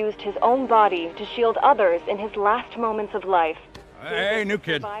that he used his own body to shield others in his last moments of life. Hey, new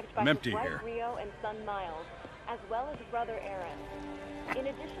kid. I'm empty here. Rio and son Miles, as well as brother Aaron. In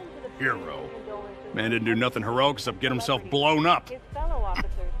addition to the Hero. Man didn't do nothing heroic except get himself blown up. his fellow officers.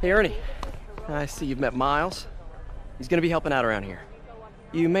 Hey, Ernie. I see you've met Miles. He's gonna be helping out around here.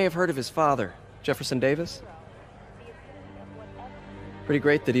 You may have heard of his father, Jefferson Davis. Pretty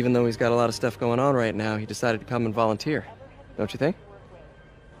great that even though he's got a lot of stuff going on right now, he decided to come and volunteer. Don't you think?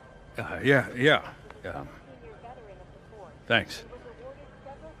 Yeah. Thanks.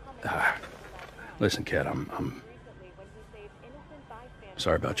 Listen, kid, I'm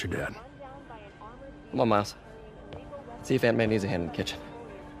sorry about your dad. Come on, Miles. See if Aunt May needs a hand in the kitchen.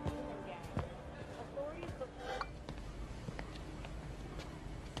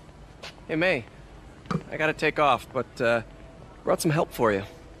 Hey, May. I gotta take off, but, brought some help for you.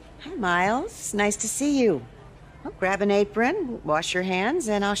 Hi, Miles. Nice to see you. Well, grab an apron, wash your hands,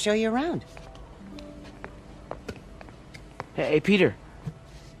 and I'll show you around. Hey, Peter.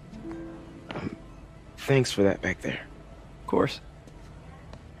 Thanks for that back there. Of course.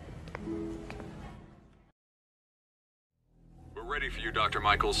 We're ready for you, Dr.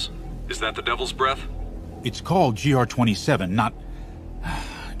 Michaels. Is that the Devil's Breath? It's called GR-27, not...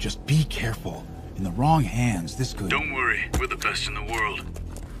 Just be careful. In the wrong hands, this could... Don't worry, we're the best in the world.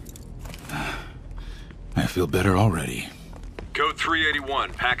 I feel better already. Code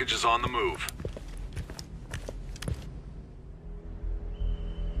 381, package is on the move.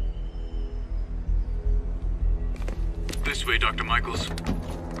 This way, Dr. Michaels.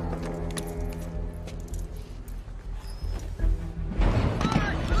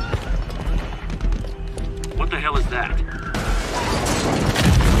 What the hell is that?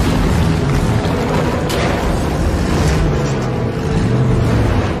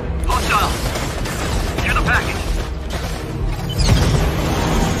 Hostile! Near the package!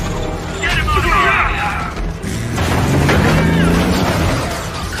 Get him on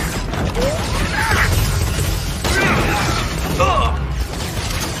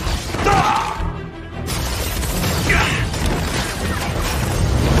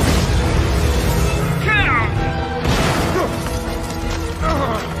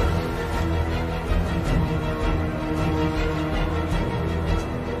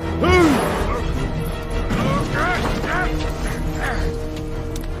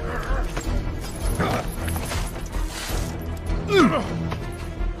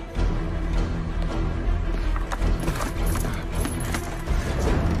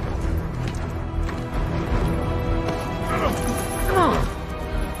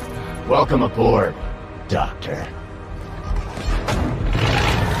Welcome aboard, Doctor.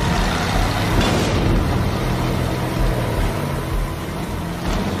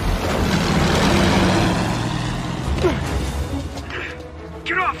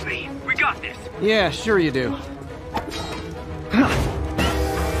 Get off me! We got this! Yeah, sure you do.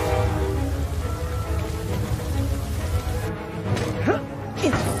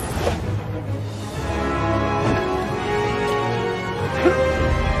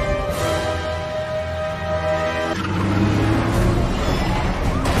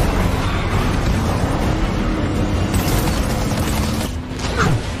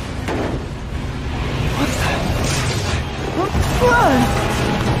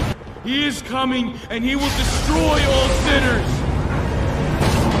 He is coming, and he will destroy all sinners!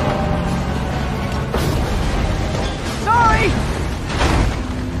 Sorry!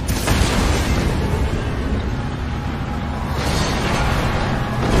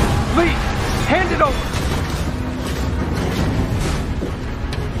 Please, hand it over!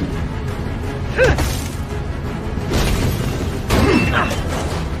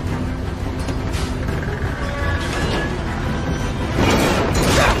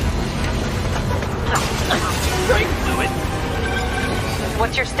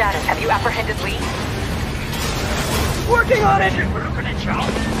 What's your status? Have you apprehended Lee? Working on it!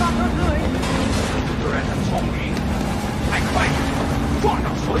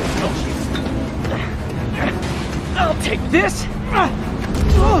 I'll take this!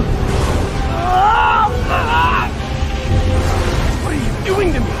 What are you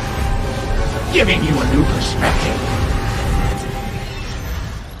doing to me? Giving you a new perspective.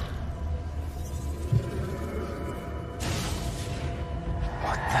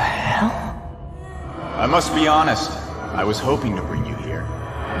 What the hell? I must be honest. I was hoping to bring you here.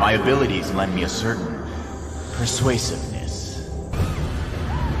 My abilities lend me a certain persuasiveness.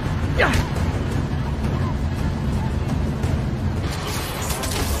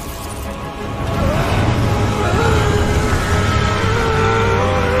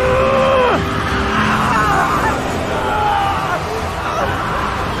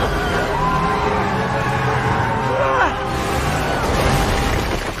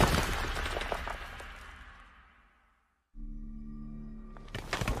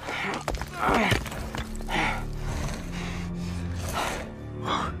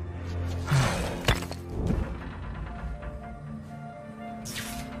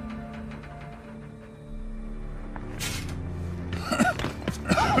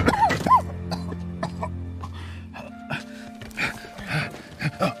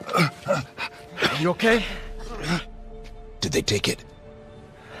 You okay? Did they take it?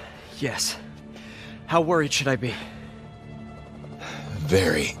 Yes. How worried should I be?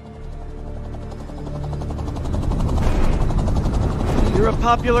 Very. You're a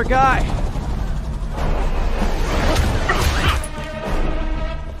popular guy.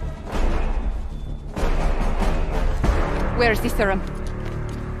 Where's the serum?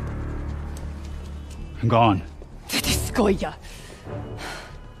 Gone. This Goya.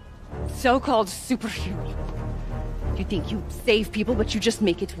 So-called superhero. You think you save people, but you just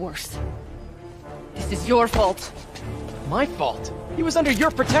make it worse. This is your fault. My fault? He was under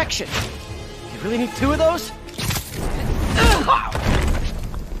your protection. You really need two of those?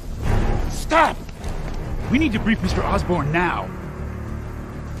 Stop! We need to brief Mr. Osborn now.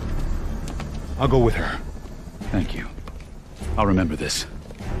 I'll go with her. Thank you. I'll remember this.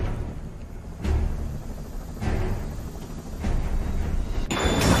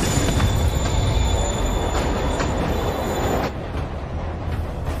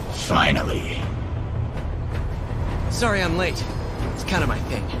 Finally. Sorry I'm late. It's kind of my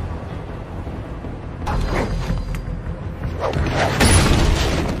thing.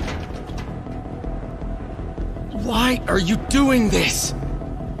 Why are you doing this?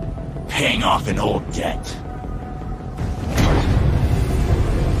 Paying off an old debt.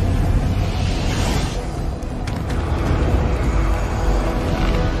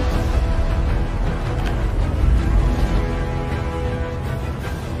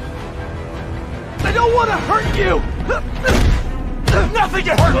 I don't want to hurt you! Nothing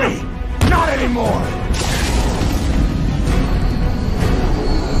to hurt me! Not anymore!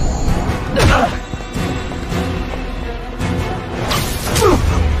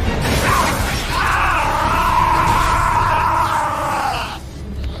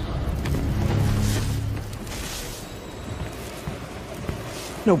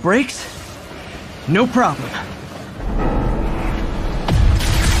 No brakes? No problem.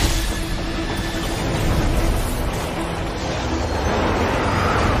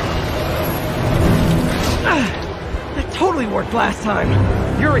 That totally worked last time.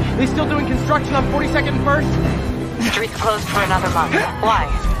 Yuri, they still doing construction on 42nd and 1st? Street's closed for another month. Why?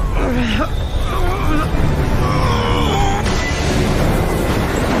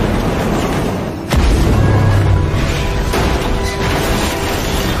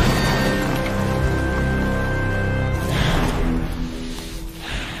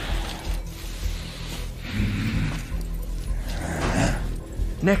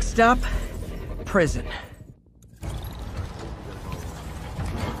 Next stop, prison.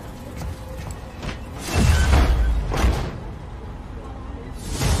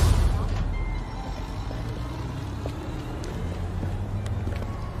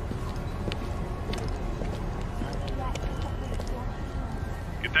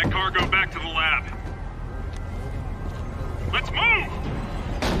 Get that cargo back to the lab. Let's move!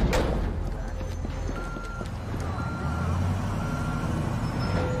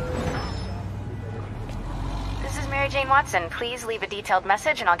 Mary Jane Watson, please leave a detailed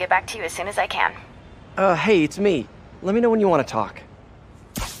message and I'll get back to you as soon as I can. Hey, it's me. Let me know when you want to talk.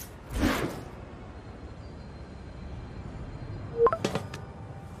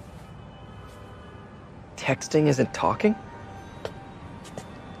 Texting isn't talking?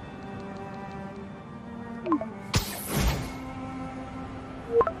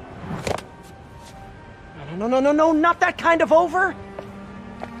 No, not that kind of over!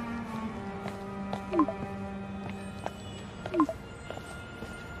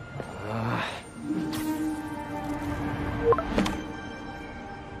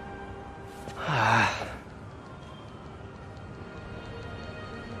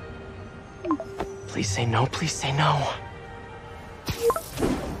 Please say no, please say no.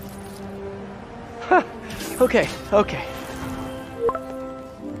 Huh. Okay, okay.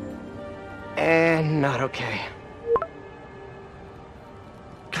 And not okay.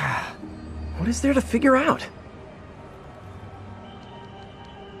 What is there to figure out?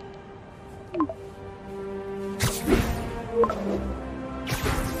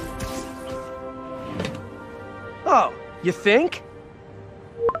 Oh, you think?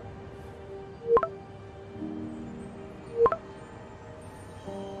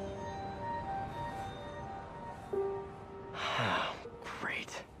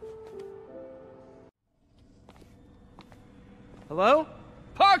 Great. Hello?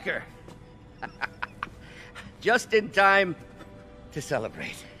 Parker! Just in time to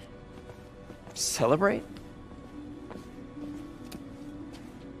celebrate. Celebrate?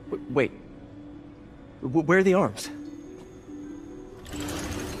 Wait. Where are the arms?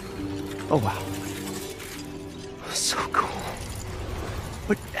 Oh, wow. So cool.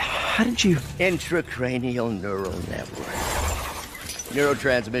 But how did you... Intracranial neural network.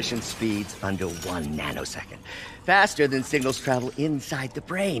 Neurotransmission speeds under 1 nanosecond. Faster than signals travel inside the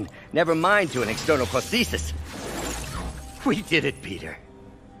brain. Never mind to an external prosthesis. We did it, Peter.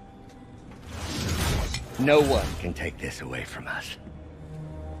 No one can take this away from us.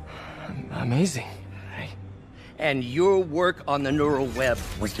 Amazing. And your work on the neural web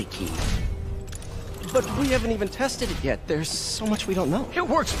was the key. But we haven't even tested it yet. There's so much we don't know. It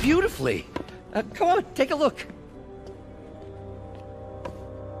works beautifully. Come on, take a look.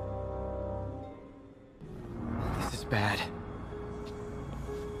 This is bad.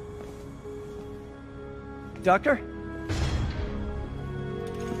 Doctor?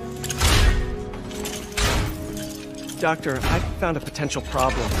 Doctor, I found a potential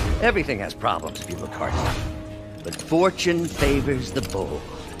problem. Everything has problems if you look hard enough. But fortune favors the bold.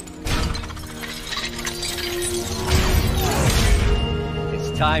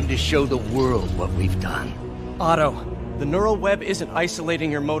 It's time to show the world what we've done. Otto, the neural web isn't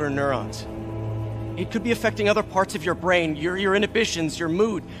isolating your motor neurons. It could be affecting other parts of your brain, your inhibitions, your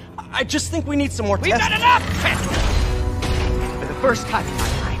mood. I just think we need some more We've tests. done enough! For the first time in my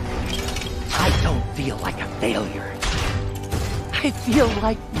life, I don't feel like a failure. I feel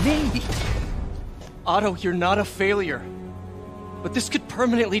like me. Otto, you're not a failure. But this could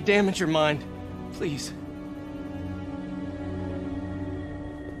permanently damage your mind. Please.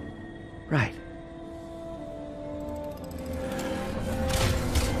 Right.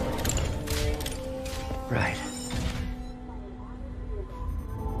 Right.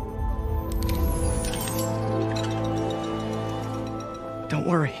 Don't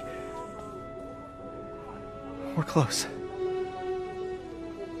worry. We're close.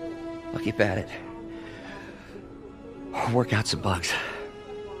 I'll keep at it. I'll work out some bugs.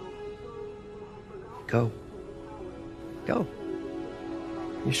 Go. Go.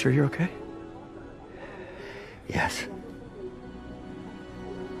 You sure you're okay? Yes.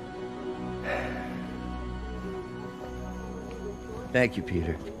 Thank you,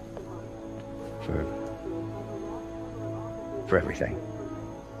 Peter. For everything.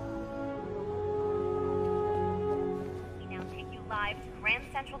 We now take you live to Grand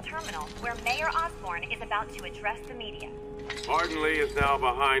Central Terminal, where Mayor Osborne is about to address the media. Martin Lee is now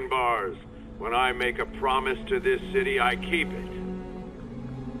behind bars. When I make a promise to this city, I keep it.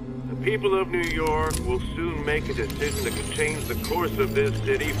 The people of New York will soon make a decision that could change the course of this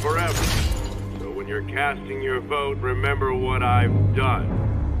city forever. So when you're casting your vote, remember what I've done.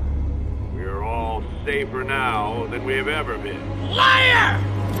 We are all safer now than we have ever been. Liar!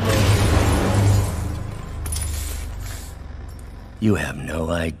 You have no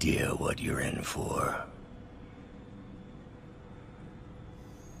idea what you're in for.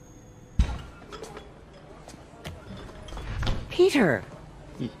 Peter!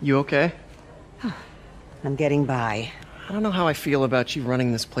 You okay? I'm getting by. I don't know how I feel about you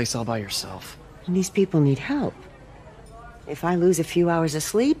running this place all by yourself. And these people need help. If I lose a few hours of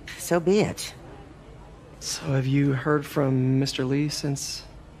sleep, so be it. So have you heard from Mr. Lee since...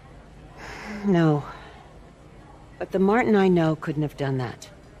 No. But the Martin I know couldn't have done that.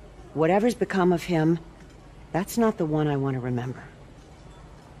 Whatever's become of him, that's not the one I want to remember.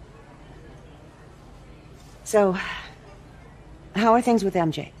 So, how are things with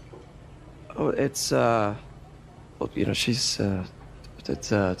MJ? Oh, it's, well, you know, she's,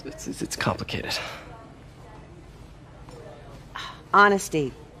 it's complicated.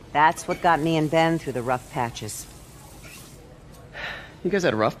 Honesty. That's what got me and Ben through the rough patches. You guys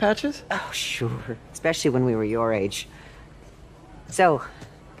had rough patches? Oh, sure. Especially when we were your age. So,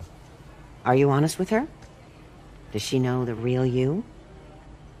 are you honest with her? Does she know the real you?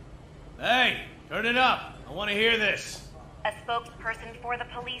 Hey, Turn it up. I want to hear this. A spokesperson for the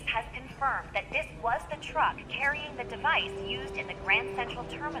police has confirmed that this was the truck carrying the device used in the Grand Central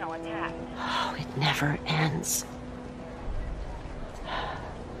Terminal attack. Oh, it never ends.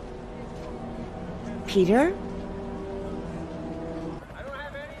 Peter?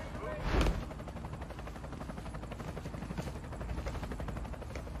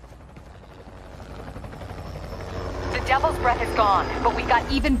 The Devil's Breath is gone, but we got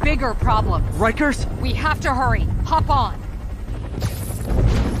even bigger problems. Rikers? We have to hurry. Hop on.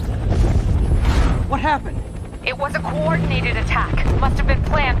 What happened? It was a coordinated attack. Must have been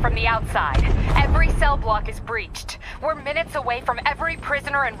planned from the outside. Every cell block is breached. We're minutes away from every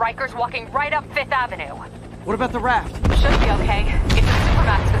prisoner and Rikers walking right up 5th Avenue. What about the raft? Should be okay. It's a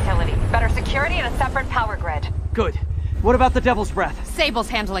Supermax facility. Better security and a separate power grid. Good. What about the Devil's Breath? Sable's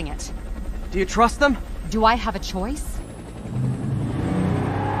handling it. Do you trust them? Do I have a choice?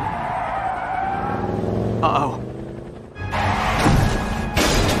 Uh-oh.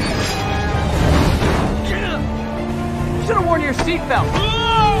 Should have worn your seatbelt.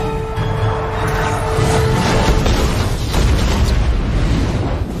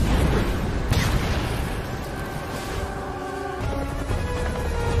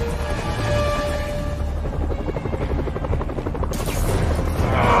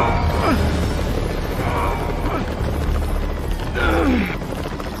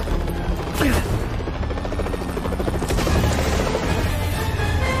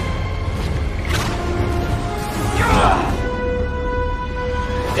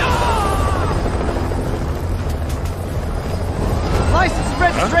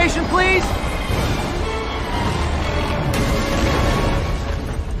 Registration, please!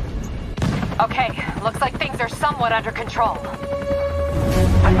 Okay, looks like things are somewhat under control.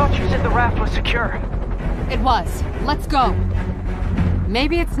 I thought you said the raft was secure. It was. Let's go.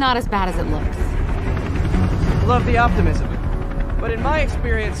 Maybe it's not as bad as it looks. Love the optimism. But in my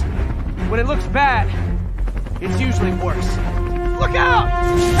experience, when it looks bad, it's usually worse. Look out!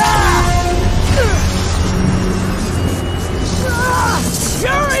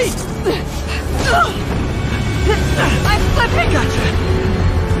 Yuri! I'm slipping! Gotcha!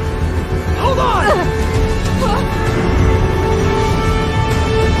 Hold on!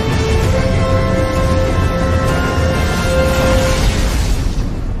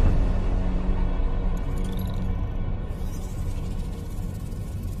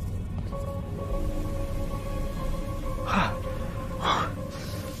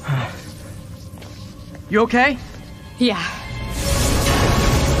 You okay? Yeah.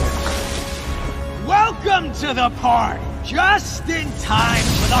 Welcome to the party! Just in time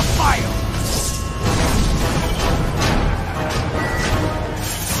for the fire!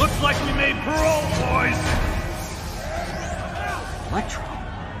 Looks like we made parole, boys! Electro?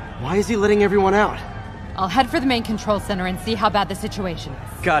 Why is he letting everyone out? I'll head for the main control center and see how bad the situation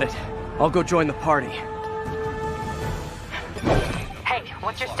is. Got it. I'll go join the party. Hey,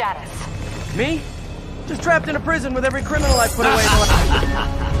 what's your status? Me? Just trapped in a prison with every criminal I put away.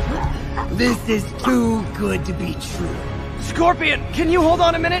 This is too good to be true. Scorpion, can you hold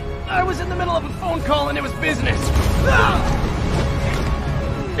on a minute? I was in the middle of a phone call and it was business.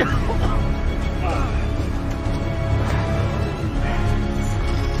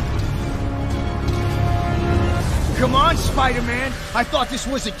 Come on, Spider-Man! I thought this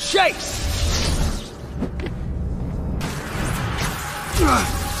was a chase!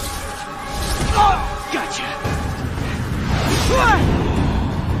 Gotcha!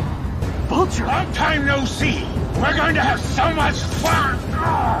 Vulture! Long time no see! We're going to have so much fun!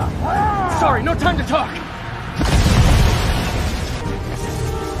 Sorry, no time to talk!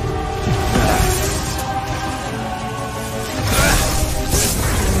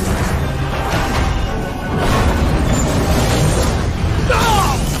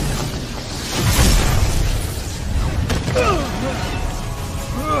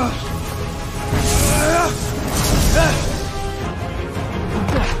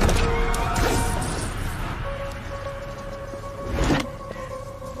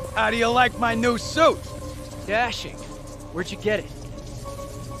 How do you like my new suit? Dashing. Where'd you get it?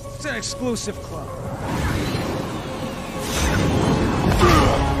 It's an exclusive club.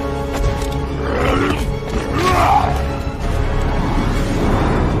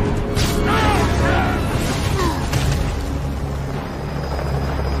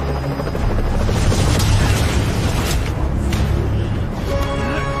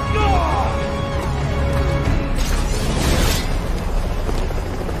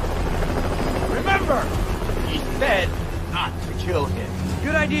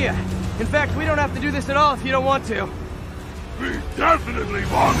 Good idea. In fact, we don't have to do this at all if you don't want to. We definitely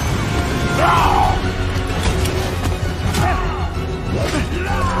want to.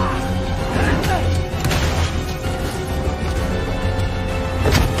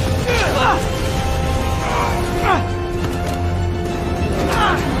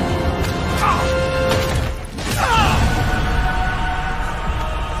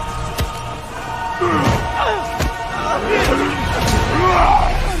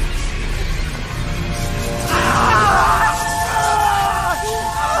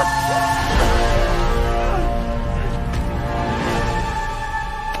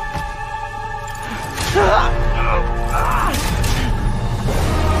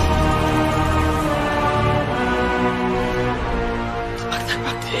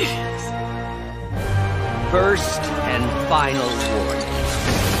 First and final warning.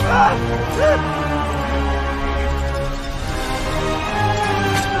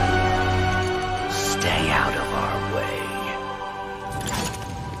 Stay out of our way.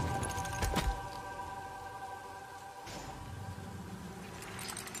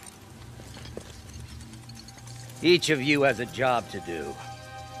 Each of you has a job to do.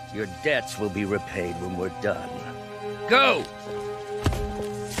 Your debts will be repaid when we're done. Go!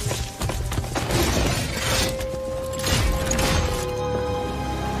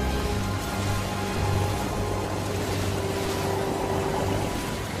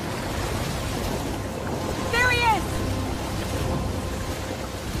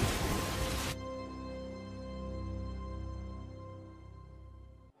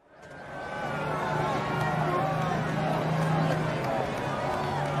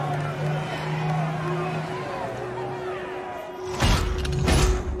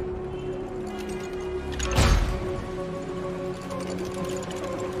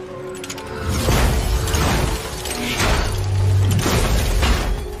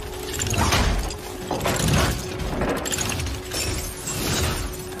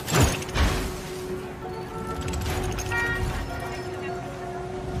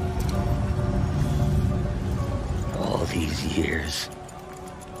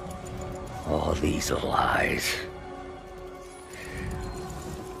 These are lies.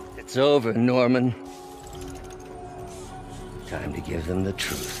 It's over, Norman. Time to give them the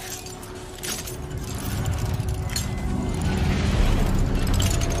truth.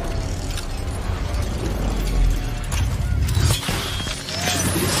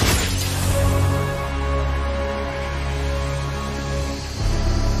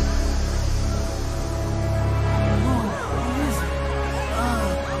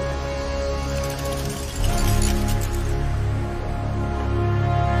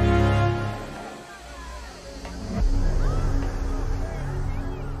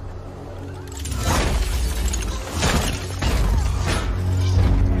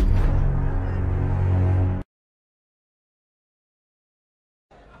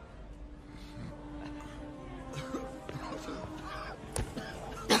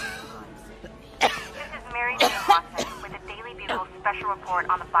 Special report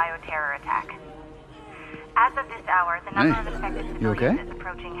on the bioterror attack. As of this hour, the number of infected civilians is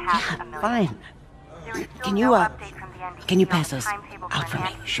approaching 500,000. Fine. There is still Can no you, update from the NBC can you on pass the those timetable out for for an me?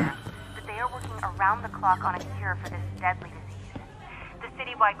 antiserum, but they are working around the clock on a cure for this deadly disease. The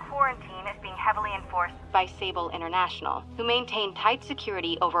citywide quarantine is being heavily enforced by Sable International, who maintain tight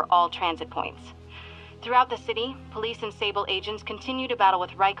security over all transit points. Throughout the city, police and Sable agents continue to battle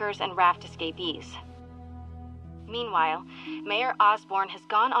with Rikers and Raft escapees. Meanwhile, Mayor Osborn has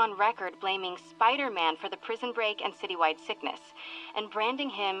gone on record blaming Spider-Man for the prison break and citywide sickness, and branding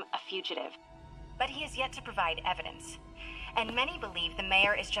him a fugitive. But he has yet to provide evidence. And many believe the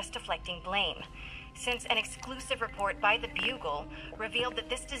mayor is just deflecting blame, since an exclusive report by the Bugle revealed that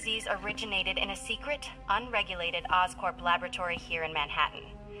this disease originated in a secret, unregulated Oscorp laboratory here in Manhattan.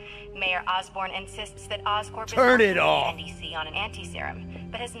 Mayor Osborn insists that Oscorp is working with NDC on an anti-serum,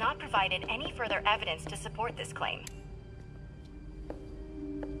 but has not provided any further evidence to support this claim.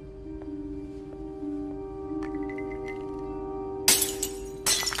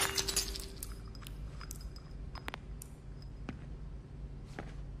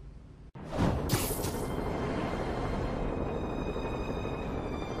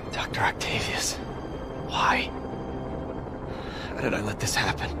 Dr. Octavius, why? How did I let this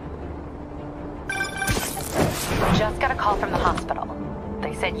happen? Just got a call from the hospital.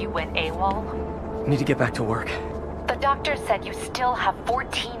 They said you went AWOL. I need to get back to work. The doctor said you still have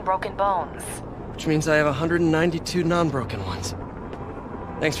 14 broken bones. Which means I have 192 non-broken ones.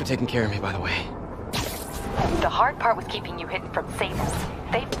 Thanks for taking care of me, by the way. The hard part was keeping you hidden from Sable.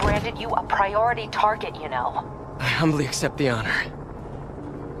 They've branded you a priority target, you know. I humbly accept the honor.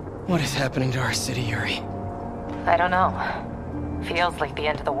 What is happening to our city, Yuri? I don't know. Feels like the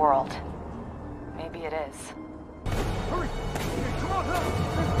end of the world. maybe it is. Hurry! Come on, come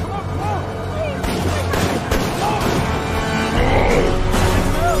on, come on!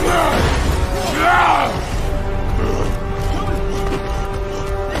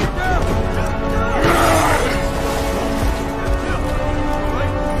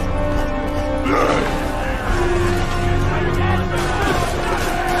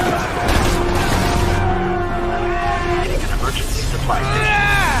 Emergency supply station.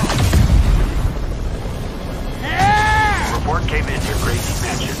 Report came in near Gracie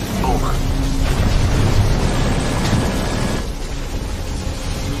Mansion. Over.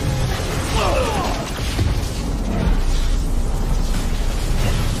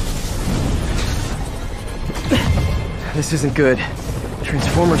 This isn't good.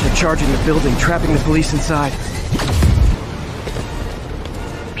 Transformers are charging the building, trapping the police inside.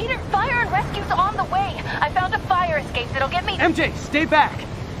 Peter, fire and rescue's on the way. I found a fire escape that'll get me... MJ, stay back!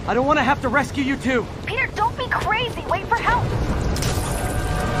 I don't want to have to rescue you too. Peter, don't be crazy. Wait for help.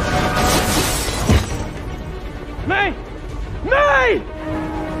 May! May!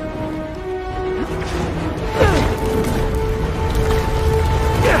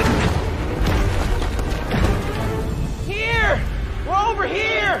 Here! We're over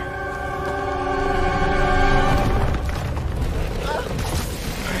here!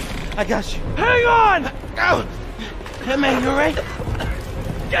 I got you. Hang on! Oh. Hey, man, you alright?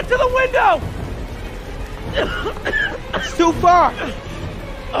 Get to the window! It's too far!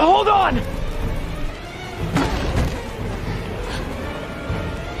 Hold on!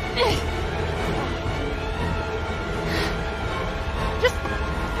 Just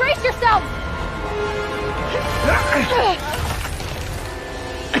brace yourself!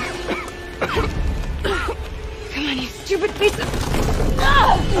 Come on, you stupid piece of...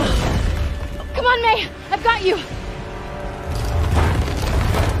 Come on, May! I've got you!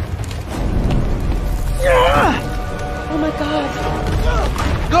 Oh my god!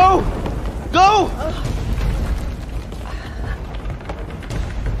 Go! Go!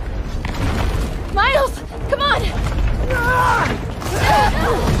 Miles! Come on!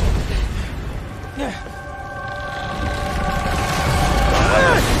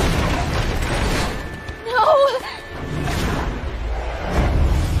 No!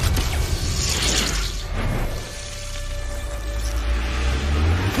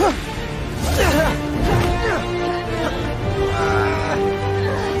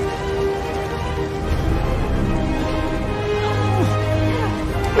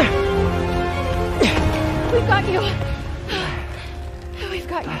 We've got you. We've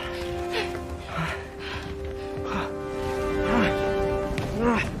got you.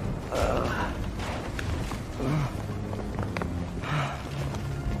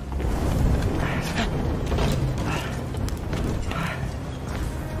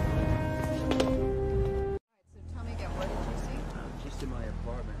 Just in my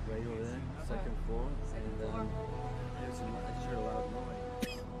apartment, right over there, second floor, and I just heard a loud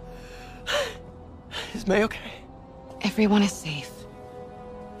noise. Is May okay? Everyone is safe.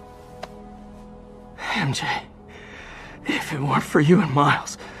 MJ, if it weren't for you and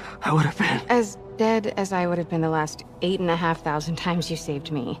Miles, I would have been... As dead as I would have been the last 8,500 times you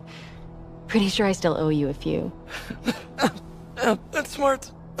saved me. Pretty sure I still owe you a few. That's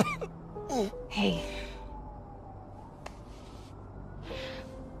smart. Hey.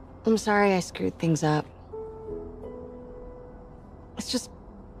 I'm sorry I screwed things up. It's just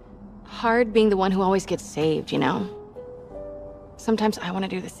hard being the one who always gets saved, you know? Sometimes I want to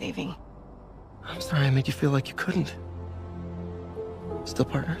do the saving. I'm sorry I made you feel like you couldn't. Still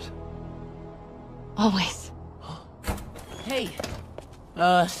partners? Always. Hey,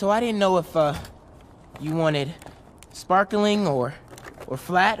 so I didn't know if, you wanted sparkling or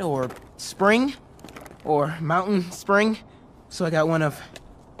flat or spring or mountain spring, so I got one of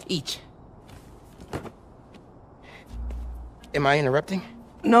each. Am I interrupting?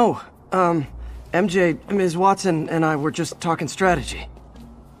 No, MJ, Ms. Watson, and I were just talking strategy.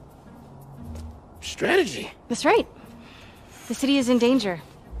 Strategy? That's right. The city is in danger.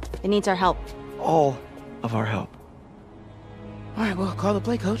 It needs our help. All of our help. All right, well, call the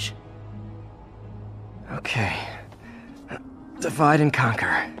play, coach. Okay. Divide and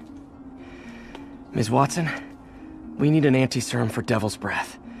conquer. Ms. Watson, we need an anti-serum for Devil's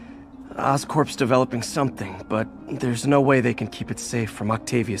Breath. Oscorp's developing something, but there's no way they can keep it safe from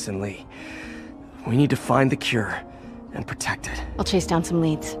Octavius and Lee. We need to find the cure and protect it. I'll chase down some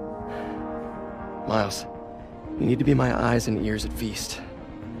leads. Miles, you need to be my eyes and ears at Feast.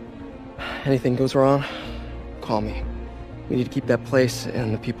 Anything goes wrong, call me. We need to keep that place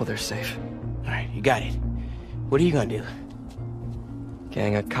and the people there safe. All right, you got it. What are you gonna do?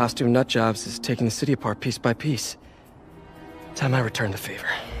 Gang of costume nutjobs is taking the city apart piece by piece. Time I return the favor.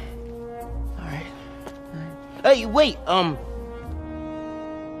 Alright. Hey, wait, how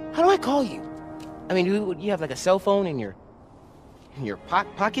do I call you? I mean, you have like a cell phone in your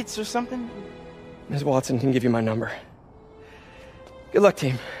pockets or something? Ms. Watson can give you my number. Good luck,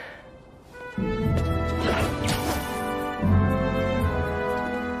 team.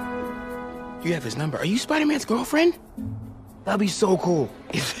 You have his number. Are you Spider-Man's girlfriend? That'd be so cool.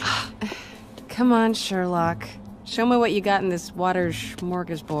 Come on, Sherlock. Show me what you got in this water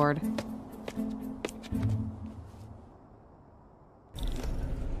smorgasbord.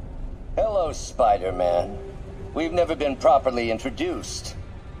 Hello, Spider-Man. We've never been properly introduced.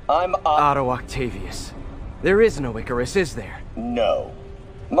 I'm Otto Octavius. There is no Icarus, is there? No.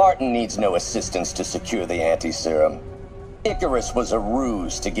 Martin needs no assistance to secure the anti-serum. Icarus was a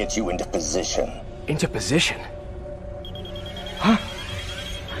ruse to get you into position. Into position? Huh?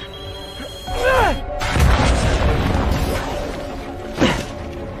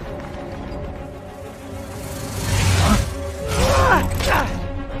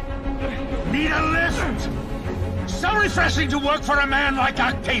 Need a lift? So refreshing to work for a man like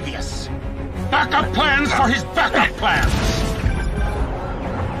Octavius. Backup plans for his backup plans.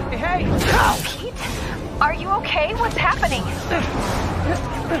 Hey! Pete? Are you okay? What's happening?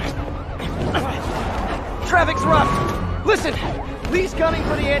 Traffic's rough. Listen, Lee's gunning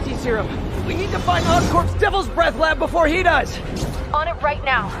for the anti-serum. We need to find Oscorp's Devil's Breath lab before he does. On it right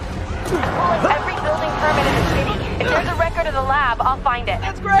now. Pull in every building permit in the city. If there's a record of the lab, I'll find it.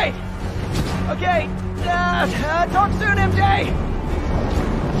 That's great. Okay. Talk soon, MJ.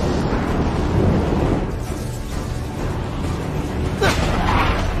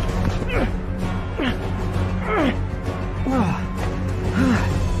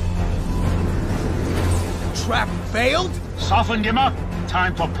 Trap failed? Softened him up.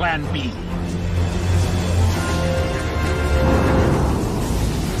 Time for plan B.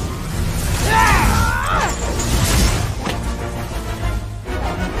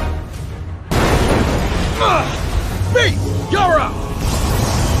 Me! You're up!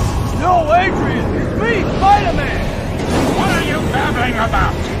 No, Adrian! It's me, Spider-Man! What are you babbling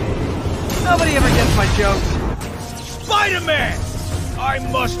about? Nobody ever gets my jokes. Spider-Man! I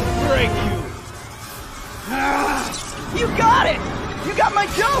must break you! You got it! You got my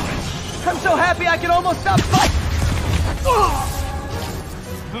joke! I'm so happy I can almost stop fighting!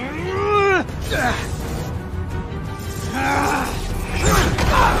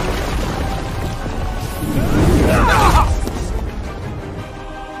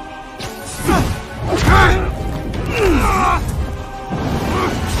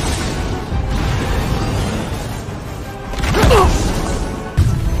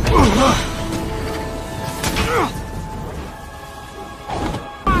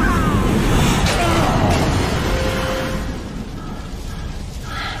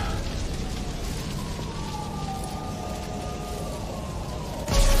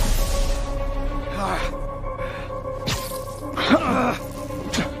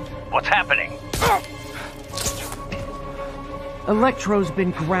 What's happening? Electro's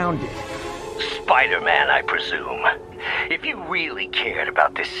been grounded. Spider-Man, I presume. If you really cared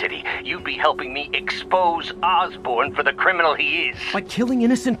about this city, you'd be helping me expose Osborn for the criminal he is. By killing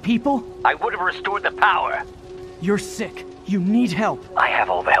innocent people? I would have restored the power. You're sick. You need help. I have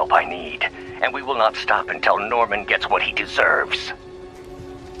all the help I need, and we will not stop until Norman gets what he deserves.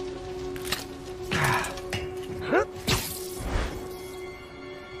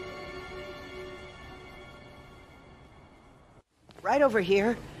 Right over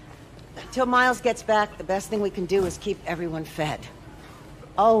here. Till Miles gets back, the best thing we can do is keep everyone fed.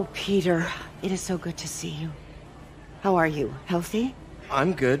 Oh, Peter, it is so good to see you. How are you? Healthy?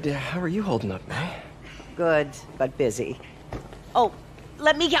 I'm good. How are you holding up, May? Good, but busy. Oh,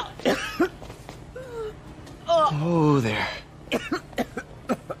 let me go. Oh, there.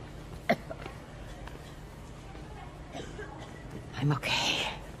 I'm okay.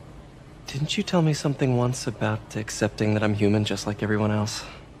 Didn't you tell me something once about accepting that I'm human just like everyone else?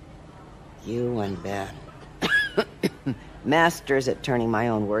 You and Ben. Masters at turning my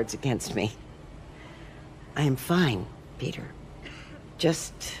own words against me. I am fine, Peter.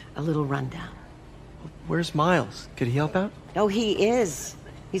 Just a little rundown. Where's Miles? Could he help out? Oh, he is.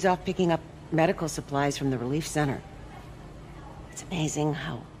 He's off picking up medical supplies from the relief center. It's amazing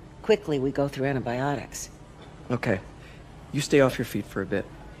how quickly we go through antibiotics. Okay. You stay off your feet for a bit.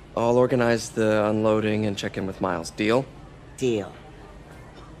 I'll organize the unloading and check in with Miles. Deal? Deal.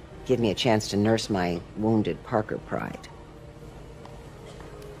 Give me a chance to nurse my wounded Parker pride.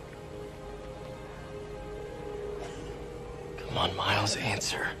 Come on, Miles,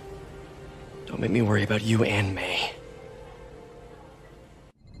 answer. Don't make me worry about you and May.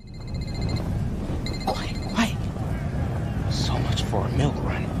 Quiet. So much for a milk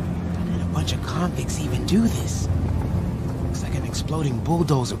run. Did a bunch of convicts even do this? Looks like an exploding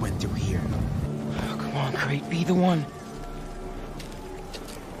bulldozer went through here. Oh, come on, Crate, be the one.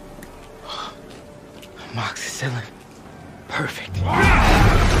 Amoxicillin. Perfect.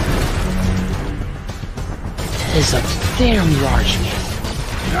 That is a damn large miss.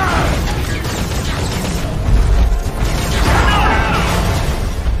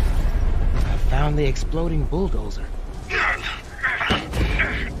 I found the exploding bulldozer.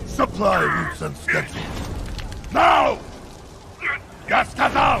 Supply routes and schedule. Now! Gas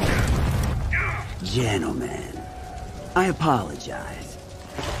out! Gentlemen, I apologize.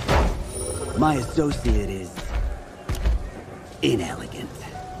 My associate is inelegant.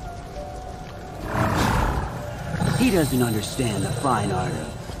 He doesn't understand the fine art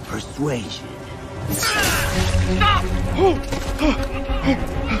of persuasion.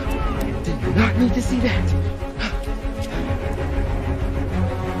 Did not need to see that.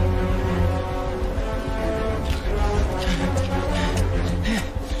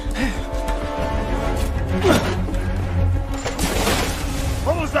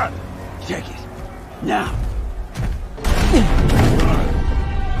 What was that? Check it. Now.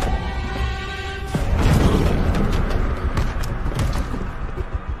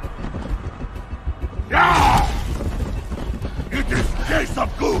 It is case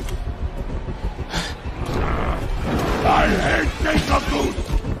of good. I hate case of good.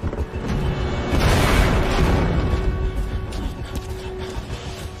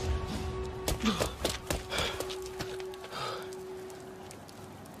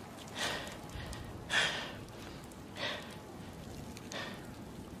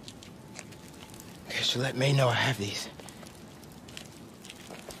 Guess you let May know I have these.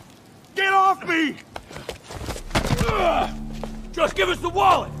 Get off me! Just give us the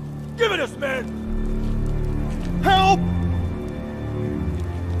wallet! Give it us, man! Help!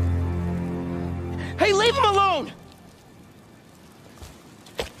 Hey, leave him alone!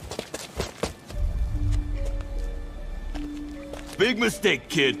 Big mistake,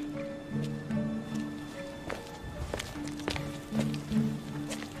 kid.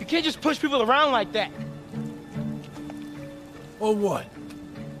 You can't just push people around like that. Or what?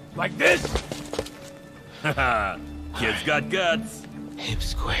 Like this? Haha, kid's got guts. Hip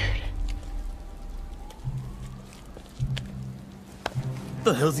squared. What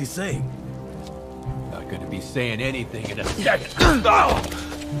the hell's he saying? Not gonna be saying anything in a second. Oh!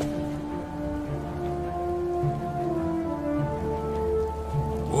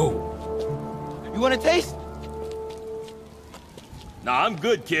 Whoa. You want a taste? Nah, I'm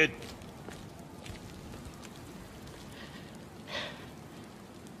good, kid.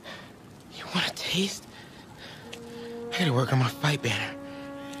 You want a taste? I gotta work on my fight banner.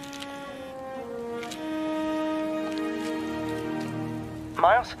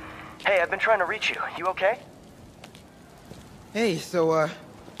 Miles? Hey, I've been trying to reach you. You okay? Hey, so,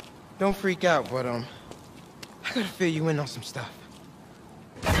 don't freak out, but, I gotta fill you in on some stuff.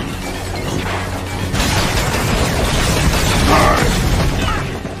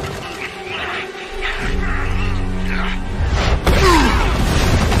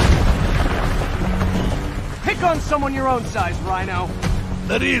 Pick on someone your own size, Rhino.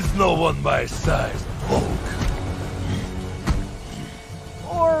 There is no one my size, Hulk.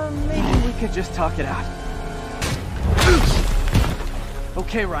 Or maybe we could just talk it out.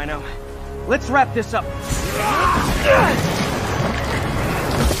 Okay, Rhino. Let's wrap this up.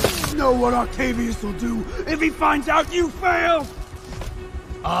 You know what Octavius will do if he finds out you failed?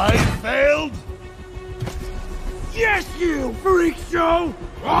 I failed? Yes, you freak show!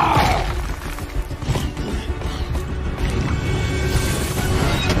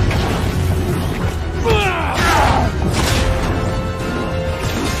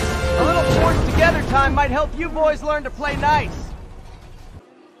 A little forced together time might help you boys learn to play nice.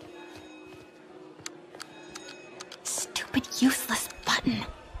 Stupid, useless button.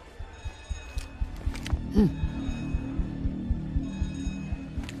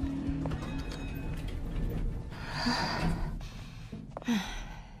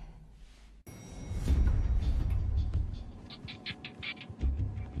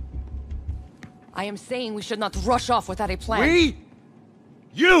 I am saying we should not rush off without a plan. We?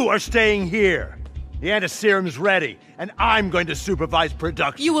 You are staying here. The antiserum's ready, and I'm going to supervise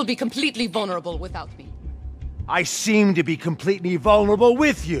production. You will be completely vulnerable without me. I seem to be completely vulnerable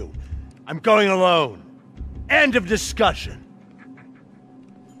with you. I'm going alone. End of discussion.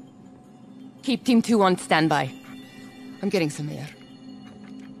 Keep Team 2 on standby. I'm getting some air.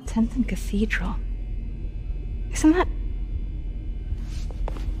 10th and Cathedral. Isn't that...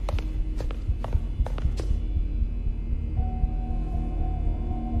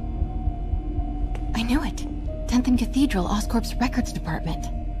 I knew it. 10th and Cathedral, Oscorp's records department.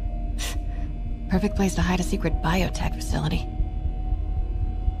 Perfect place to hide a secret biotech facility.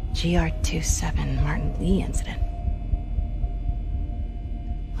 GR27 Martin Lee incident.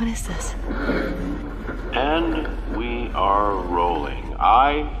 What is this? And we are rolling.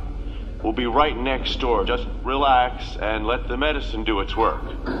 I will be right next door. Just relax and let the medicine do its work.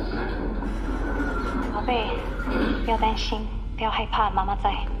 宝贝，不要担心，不要害怕，妈妈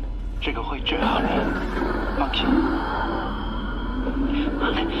在。这个会治好你，放心。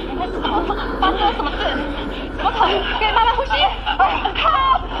那是怎么？发生了什么事？怎么可能？给妈妈呼吸！靠！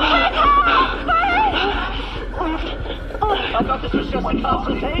快靠！ I've got this just like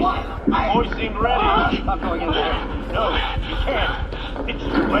consultation. Boys seem ready. I'm going in there. No, you can't. It's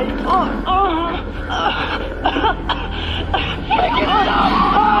too late. Make it stop.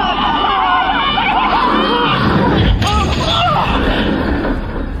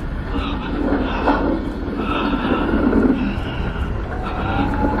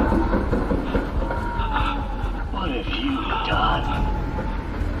 What have you done?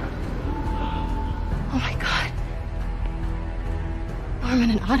 Oh my god.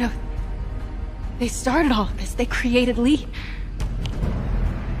 Norman and Otto. They started all of this. They created Lee.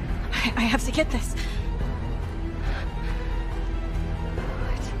 I have to get this.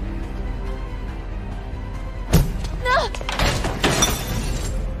 What? No!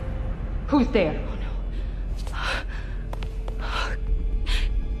 Who's there?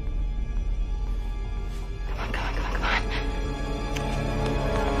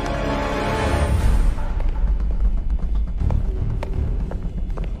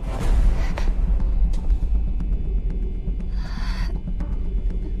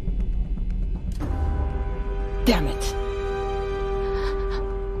 Damn it.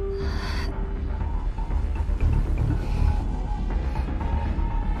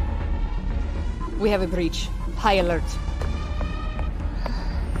 We have a breach. High alert.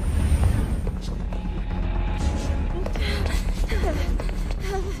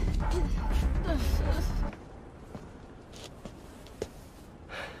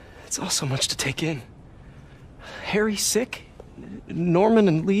 It's all so much to take in. Harry sick? Norman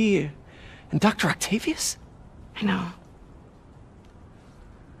and Lee? And Dr. Octavius? I know.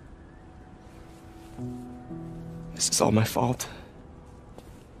 This is all my fault.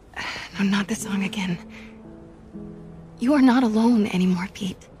 No, not this song again. You are not alone anymore,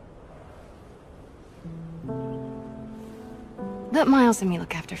 Pete. Let Miles and me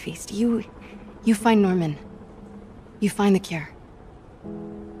look after Feast. You find Norman. You find the cure.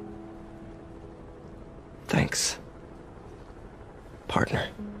 Thanks, partner.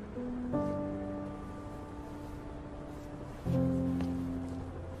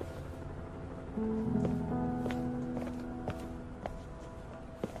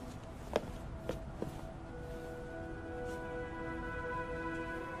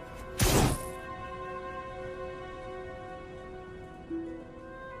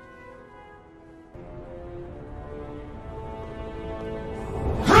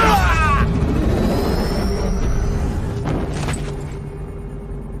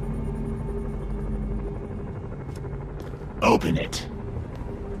 Open it.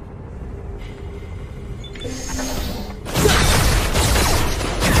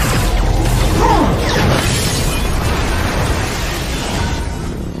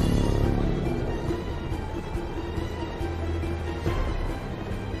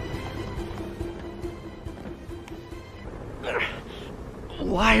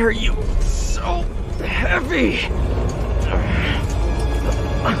 Why are you so heavy?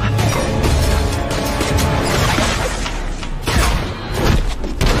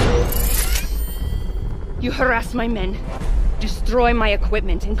 You harass my men, destroy my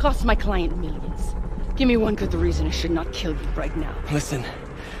equipment, and cost my client millions. Give me one good reason I should not kill you right now. Listen,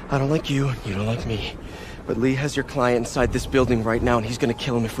 I don't like you, you don't like me. But Lee has your client inside this building right now, and he's gonna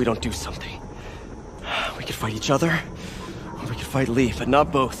kill him if we don't do something. We could fight each other, or we could fight Lee, but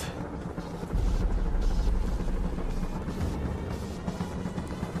not both.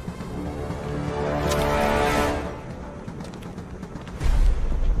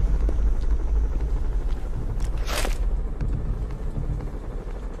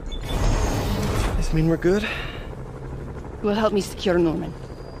 This mean we're good? You will help me secure Norman.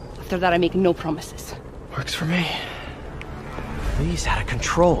 After that, I make no promises. Works for me. Lee's out of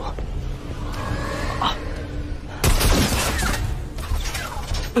control.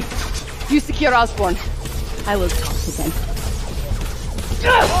 You secure Osborn. I will talk to them.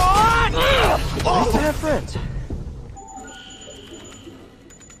 Nice to have friends.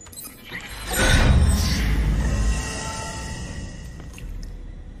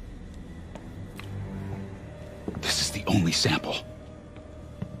 This is the only sample.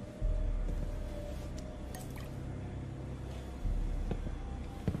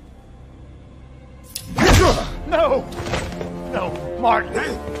 No! No, Martin!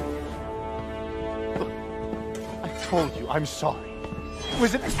 Look, I told you I'm sorry. It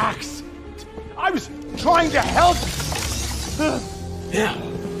was an accident. I was trying to help.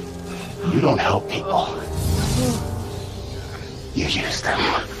 You don't help people. You use them.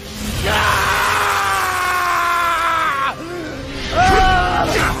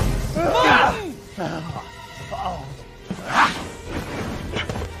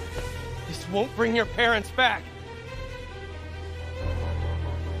 This won't bring your parents back.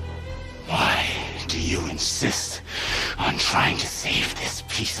 Why do you insist on trying to save this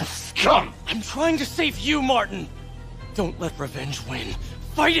piece of scum? I'm trying to save you, Martin. Don't let revenge win.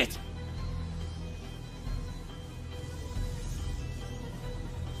 Fight it!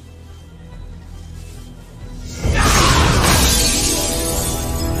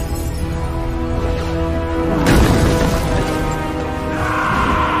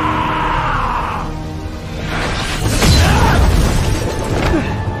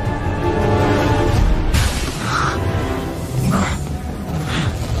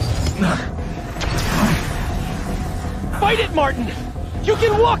 Fight it, Martin! You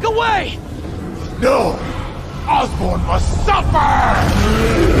can walk away! No! Osborn must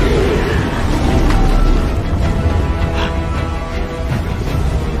suffer!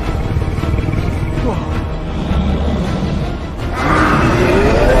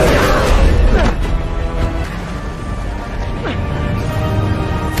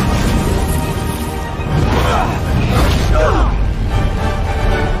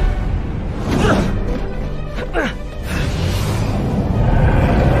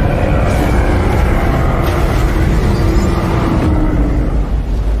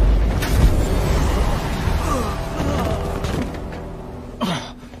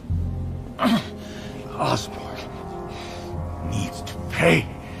 Osborn needs to pay.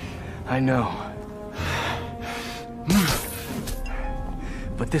 I know.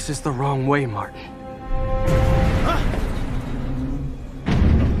 But this is the wrong way, Martin.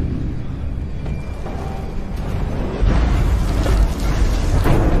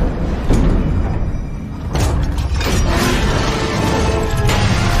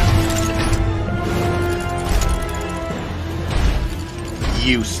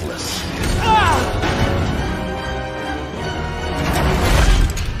 Useless.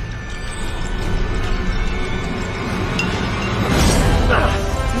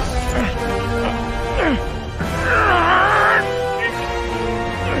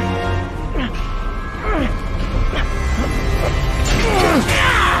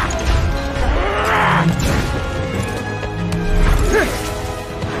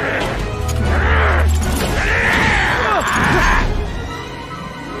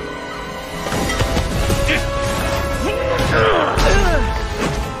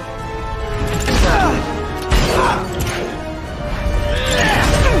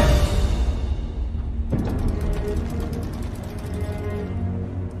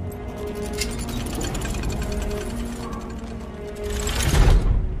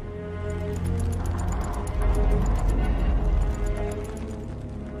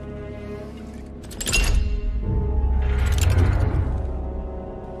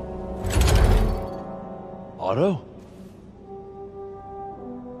 Otto?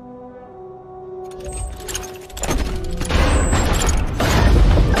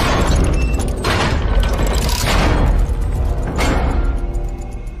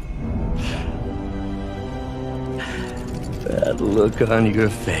 That look on your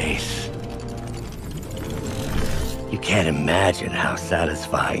face. You can't imagine how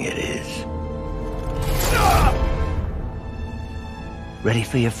satisfying it is. Ready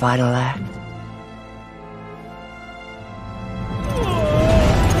for your final act?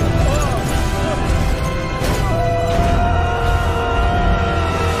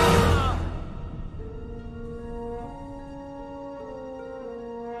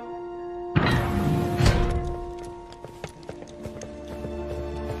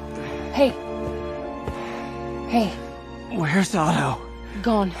 Hey. Hey. Where's Otto?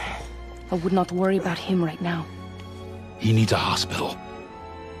 Gone. I would not worry about him right now. He needs a hospital.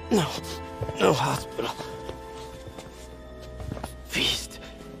 No. No hospital. Feast.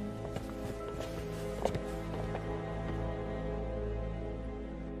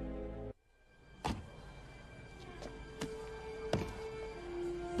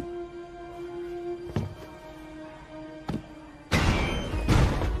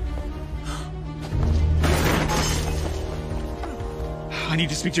 need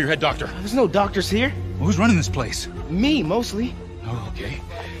to speak to your head doctor. There's no doctors here. Well, who's running this place? Me, mostly. Oh, okay.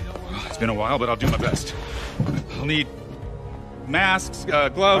 Well, it's been a while, but I'll do my best. I'll need masks,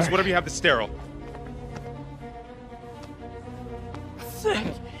 gloves, whatever you have that's sterile.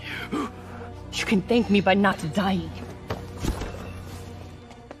 Thank you. You can thank me by not dying.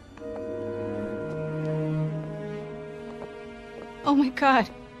 Oh my god.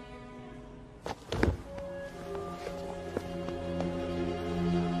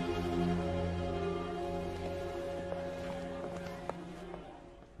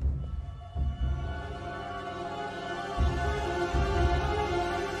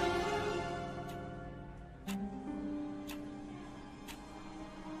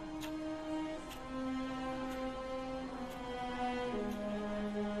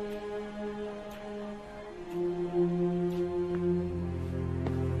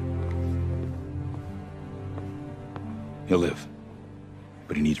 He'll live,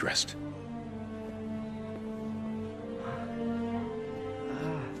 but he needs rest.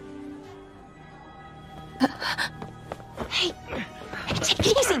 Hey, take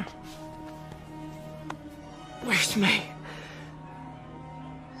it easy. Where's May?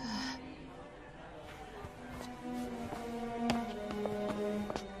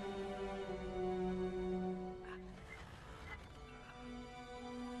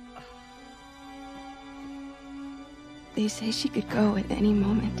 They say she could go at any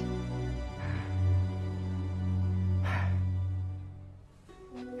moment.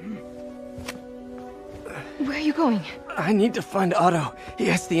 Where are you going? I need to find Otto. He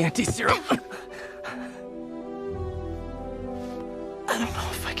has the anti-serum. I don't know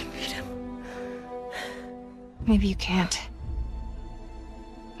if I can beat him. Maybe you can't.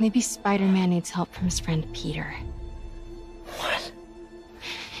 Maybe Spider-Man needs help from his friend Peter. What?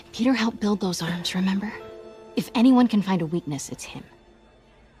 Peter helped build those arms, remember? If anyone can find a weakness, it's him.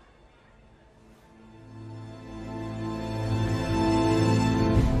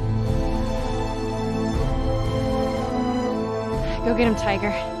 Go get him,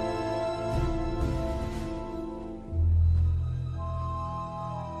 Tiger.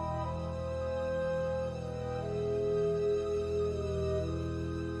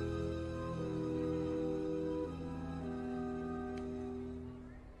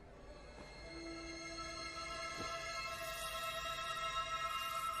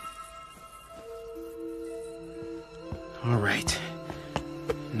 All right.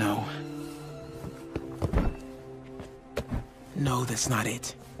 No. No, that's not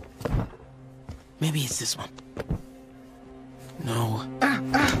it. Maybe it's this one. No.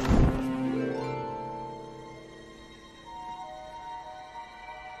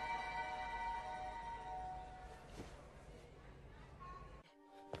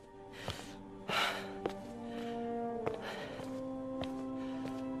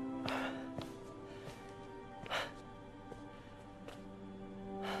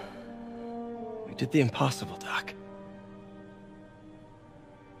 We did the impossible, Doc.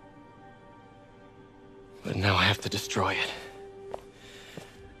 But now I have to destroy it.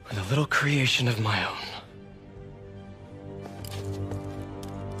 With a little creation of my own.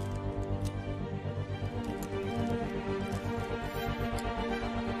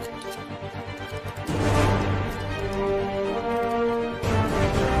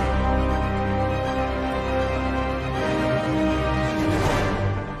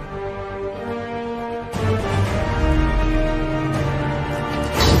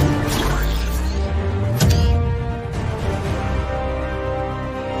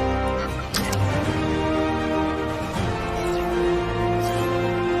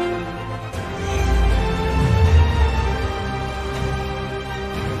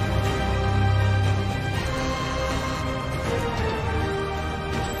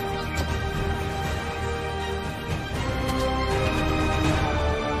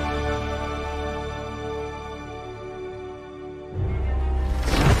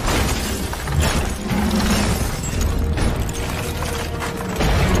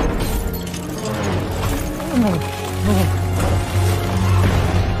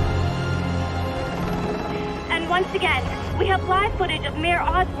 And once again, we have live footage of Mayor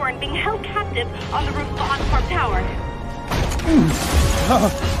Osborn being held captive on the roof of Oscorp Tower.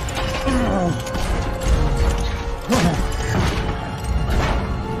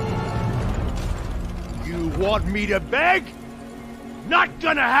 You want me to beg? Not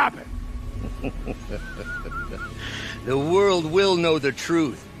gonna happen! The world will know the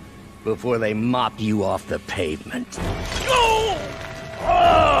truth before they mop you off the pavement. Go!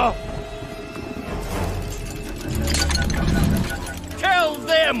 Oh! Tell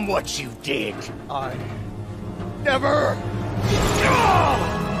them what you did. I never... Oh!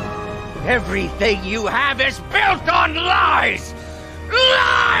 Everything you have is built on lies!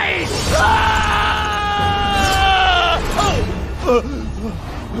 Lies! Ah!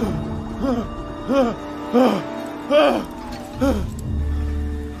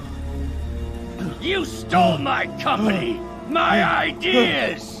 You stole my company, my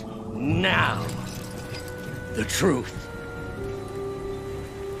ideas! Now, the truth.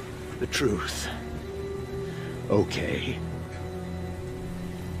 The truth. Okay.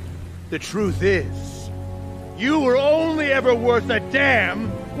 The truth is, you were only ever worth a damn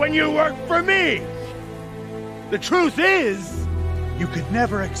when you worked for me! The truth is, you could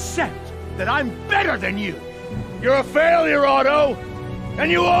never accept that I'm better than you! You're a failure, Otto! And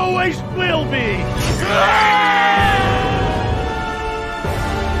you always will be!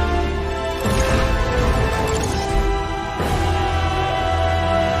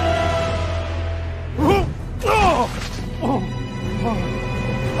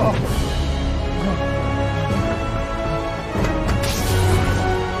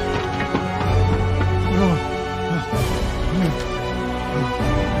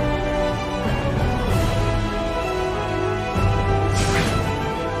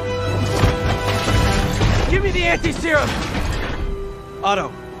 Give me the anti-serum!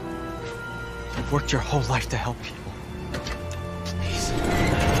 Otto, you've worked your whole life to help people. Please.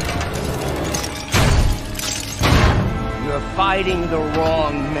 You're fighting the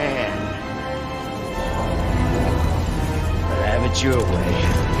wrong man. But have it your way.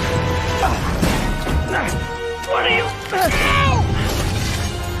 What are you...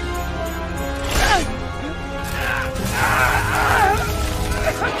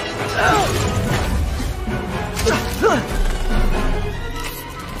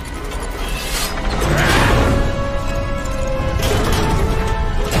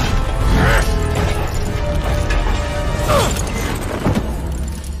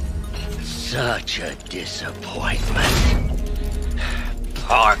 Such a disappointment.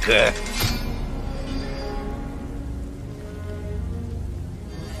 Parker.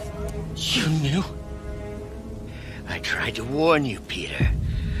 You knew? I tried to warn you, Peter,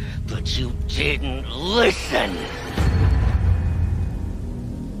 but you didn't listen.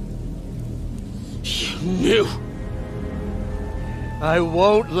 You knew. I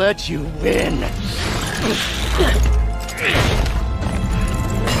won't let you win.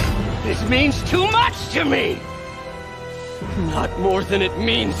 This means too much to me! Not more than it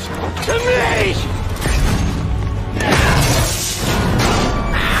means to me!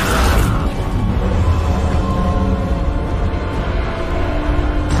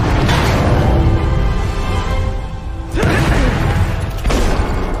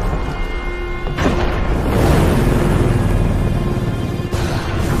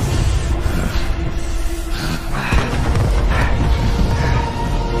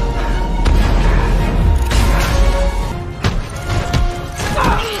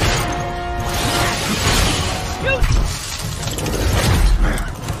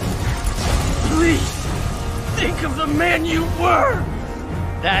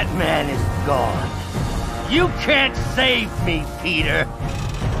 That man is gone. You can't save me, Peter.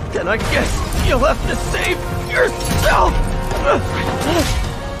 Then I guess you'll have to save yourself!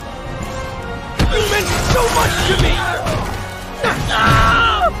 You meant so much to me!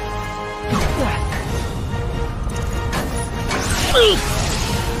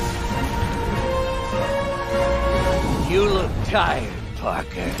 You look tired,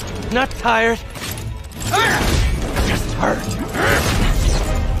 Parker. Not tired. Just hurt.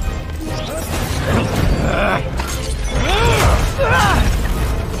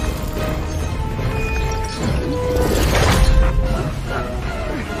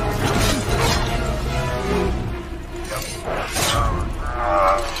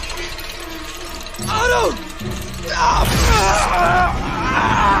 Otto!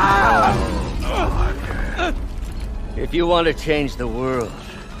 If you want to change the world,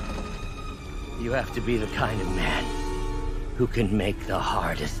 you have to be the kind of man who can make the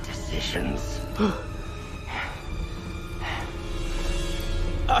hardest decisions.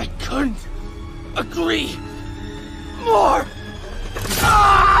 I couldn't agree more!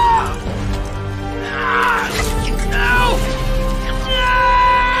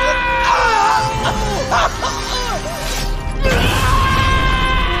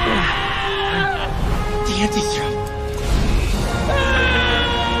 The anti-serum.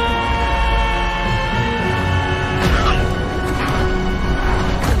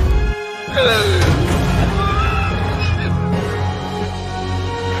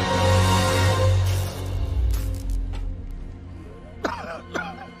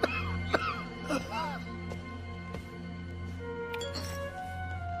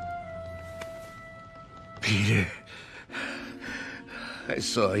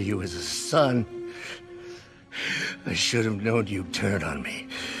 saw you as a son. I should have known you'd turn on me,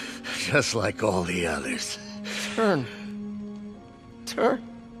 just like all the others. Turn.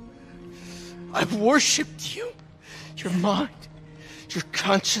 I've worshipped you. Your mind, your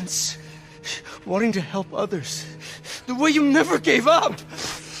conscience, wanting to help others. The way you never gave up.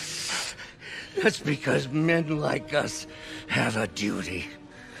 That's because men like us have a duty,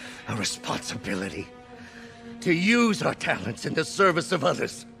 a responsibility, to use our talents in the service of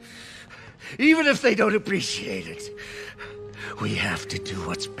others. Even if they don't appreciate it, we have to do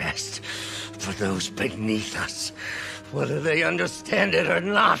what's best for those beneath us, whether they understand it or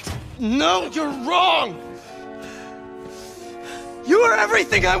not. No, you're wrong! You are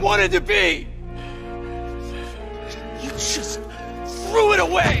everything I wanted to be! You just threw it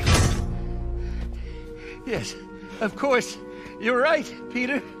away! Yes, of course. You're right,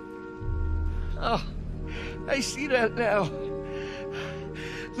 Peter. Oh, I see that now.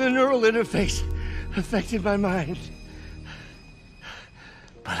 The neural interface affected my mind.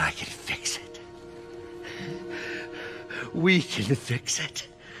 But I can fix it. We can fix it.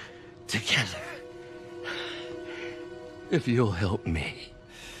 Together. If you'll help me.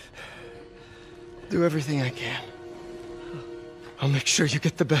 Do everything I can. I'll make sure you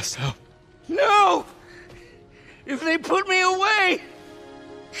get the best help. No! If they put me away,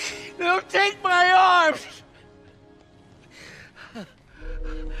 they'll take my arms!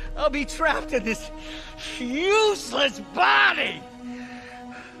 I'll be trapped in this useless body!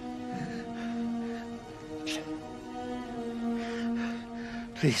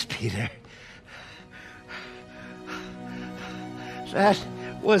 Please, Peter. That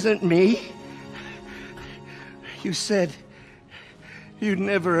wasn't me. You said you'd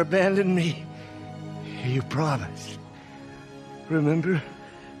never abandon me. You promised. Remember?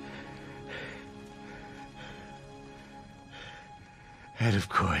 And of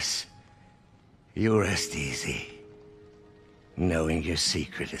course, you rest easy, knowing your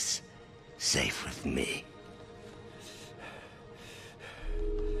secret is safe with me.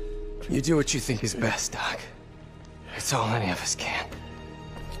 You do what you think is best, Doc. It's all any of us can.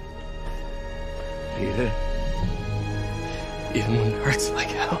 Peter? Even when it hurts like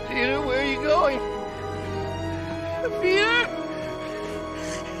hell. Peter, where are you going? Peter?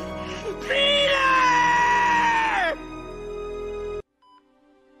 Peter!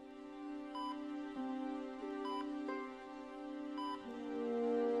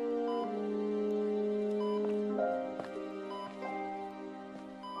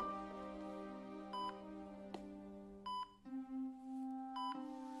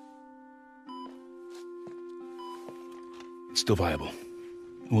 It's still viable.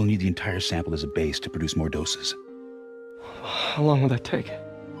 We'll need the entire sample as a base to produce more doses. How long will that take?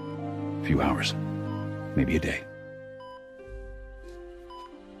 A few hours. Maybe a day.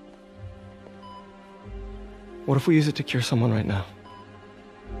 What if we use it to cure someone right now?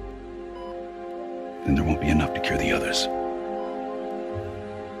 Then there won't be enough to cure the others.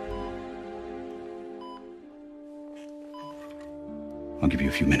 I'll give you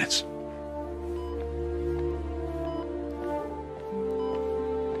a few minutes.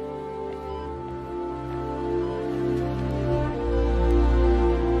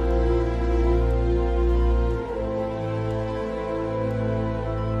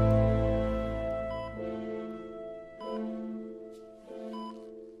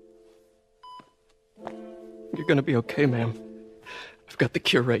 You're gonna be okay, ma'am. I've got the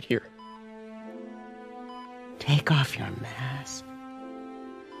cure right here. Take off your mask.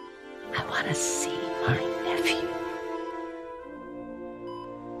 I want to see my nephew.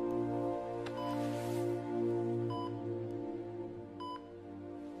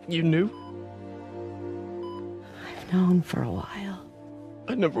 You knew? I've known for a while.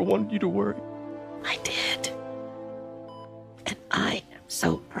 I never wanted you to worry. I did. And I am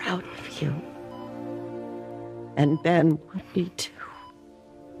so proud of you. And Ben would be too.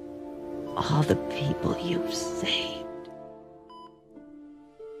 All the people you've saved.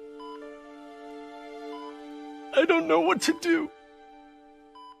 I don't know what to do.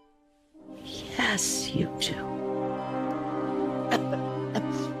 Yes, you do.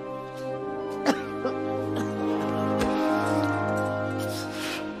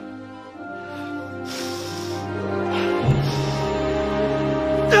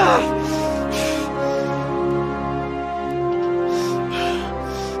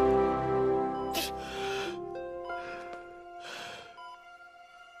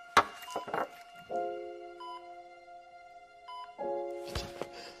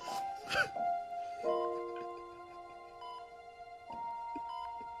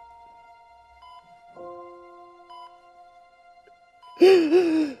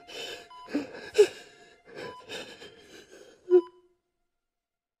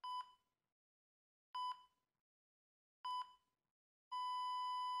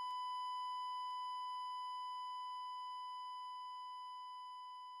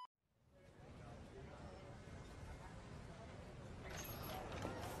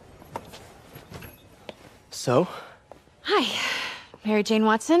 So? Hi, Mary Jane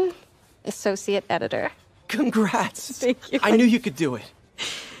Watson, associate editor. Congrats! Thank you. I knew you could do it.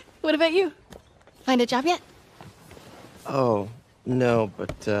 What about you? Find a job yet? Oh, no,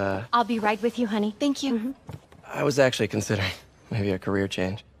 but, I'll be right with you, honey. Thank you. I was actually considering maybe a career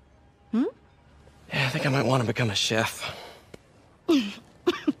change. Hmm? Yeah, I think I might want to become a chef. I'm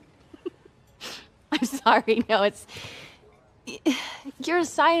sorry, no, it's... You're a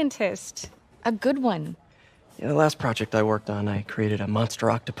scientist. A good one. Yeah, the last project I worked on, I created a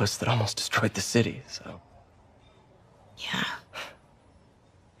monster octopus that almost destroyed the city, so... Yeah.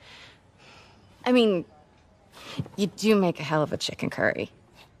 I mean, you do make a hell of a chicken curry.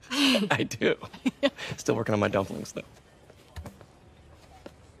 I do. Still working on my dumplings, though.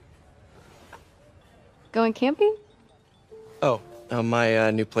 Going camping? Oh, my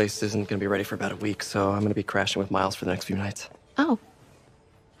new place isn't gonna be ready for about a week, so I'm gonna be crashing with Miles for the next few nights. Oh.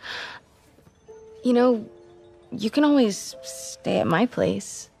 You know, you can always stay at my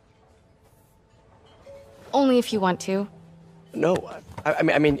place. Only if you want to. No, I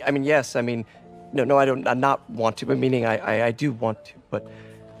mean, yes, I mean, no, I don't, not want to, but meaning I do want to, but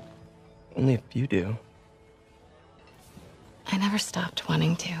only if you do. I never stopped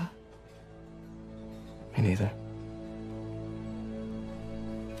wanting to. Me neither.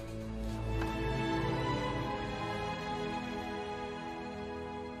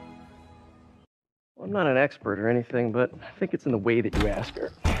 Well, I'm not an expert or anything, but I think it's in the way that you ask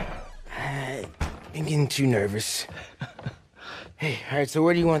her. I'm getting too nervous. Hey, all right, so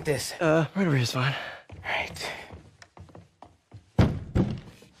where do you want this? Right over here is fine. All right.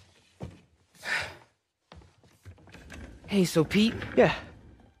 Hey, so Pete? Yeah?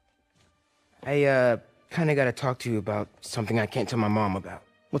 I, kinda gotta talk to you about something I can't tell my mom about.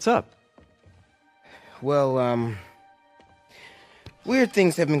 What's up? Well, weird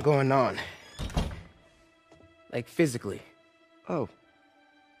things have been going on. Like, physically. Oh.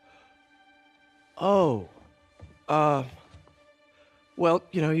 Well,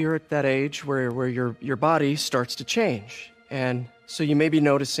 you know, you're at that age where your body starts to change. And so you may be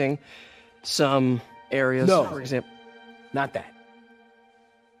noticing some areas, No. for example... Not that.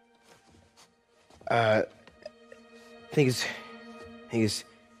 I think it's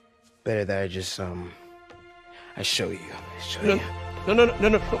better that I just, I show you. No.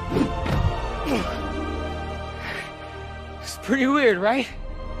 It's pretty weird, right?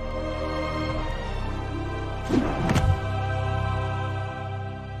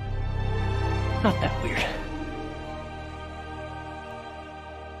 Not that weird.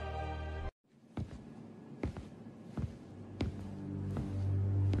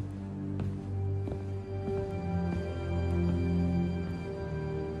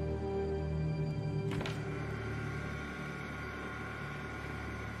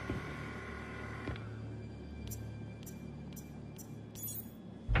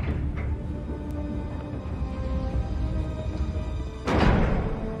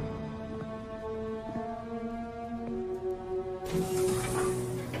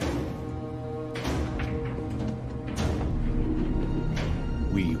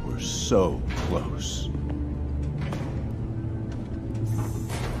 We were so close.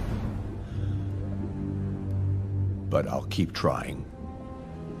 But I'll keep trying.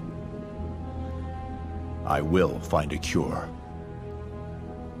 I will find a cure.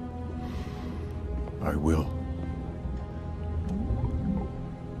 I will.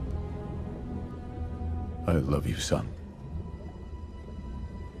 I love you, son.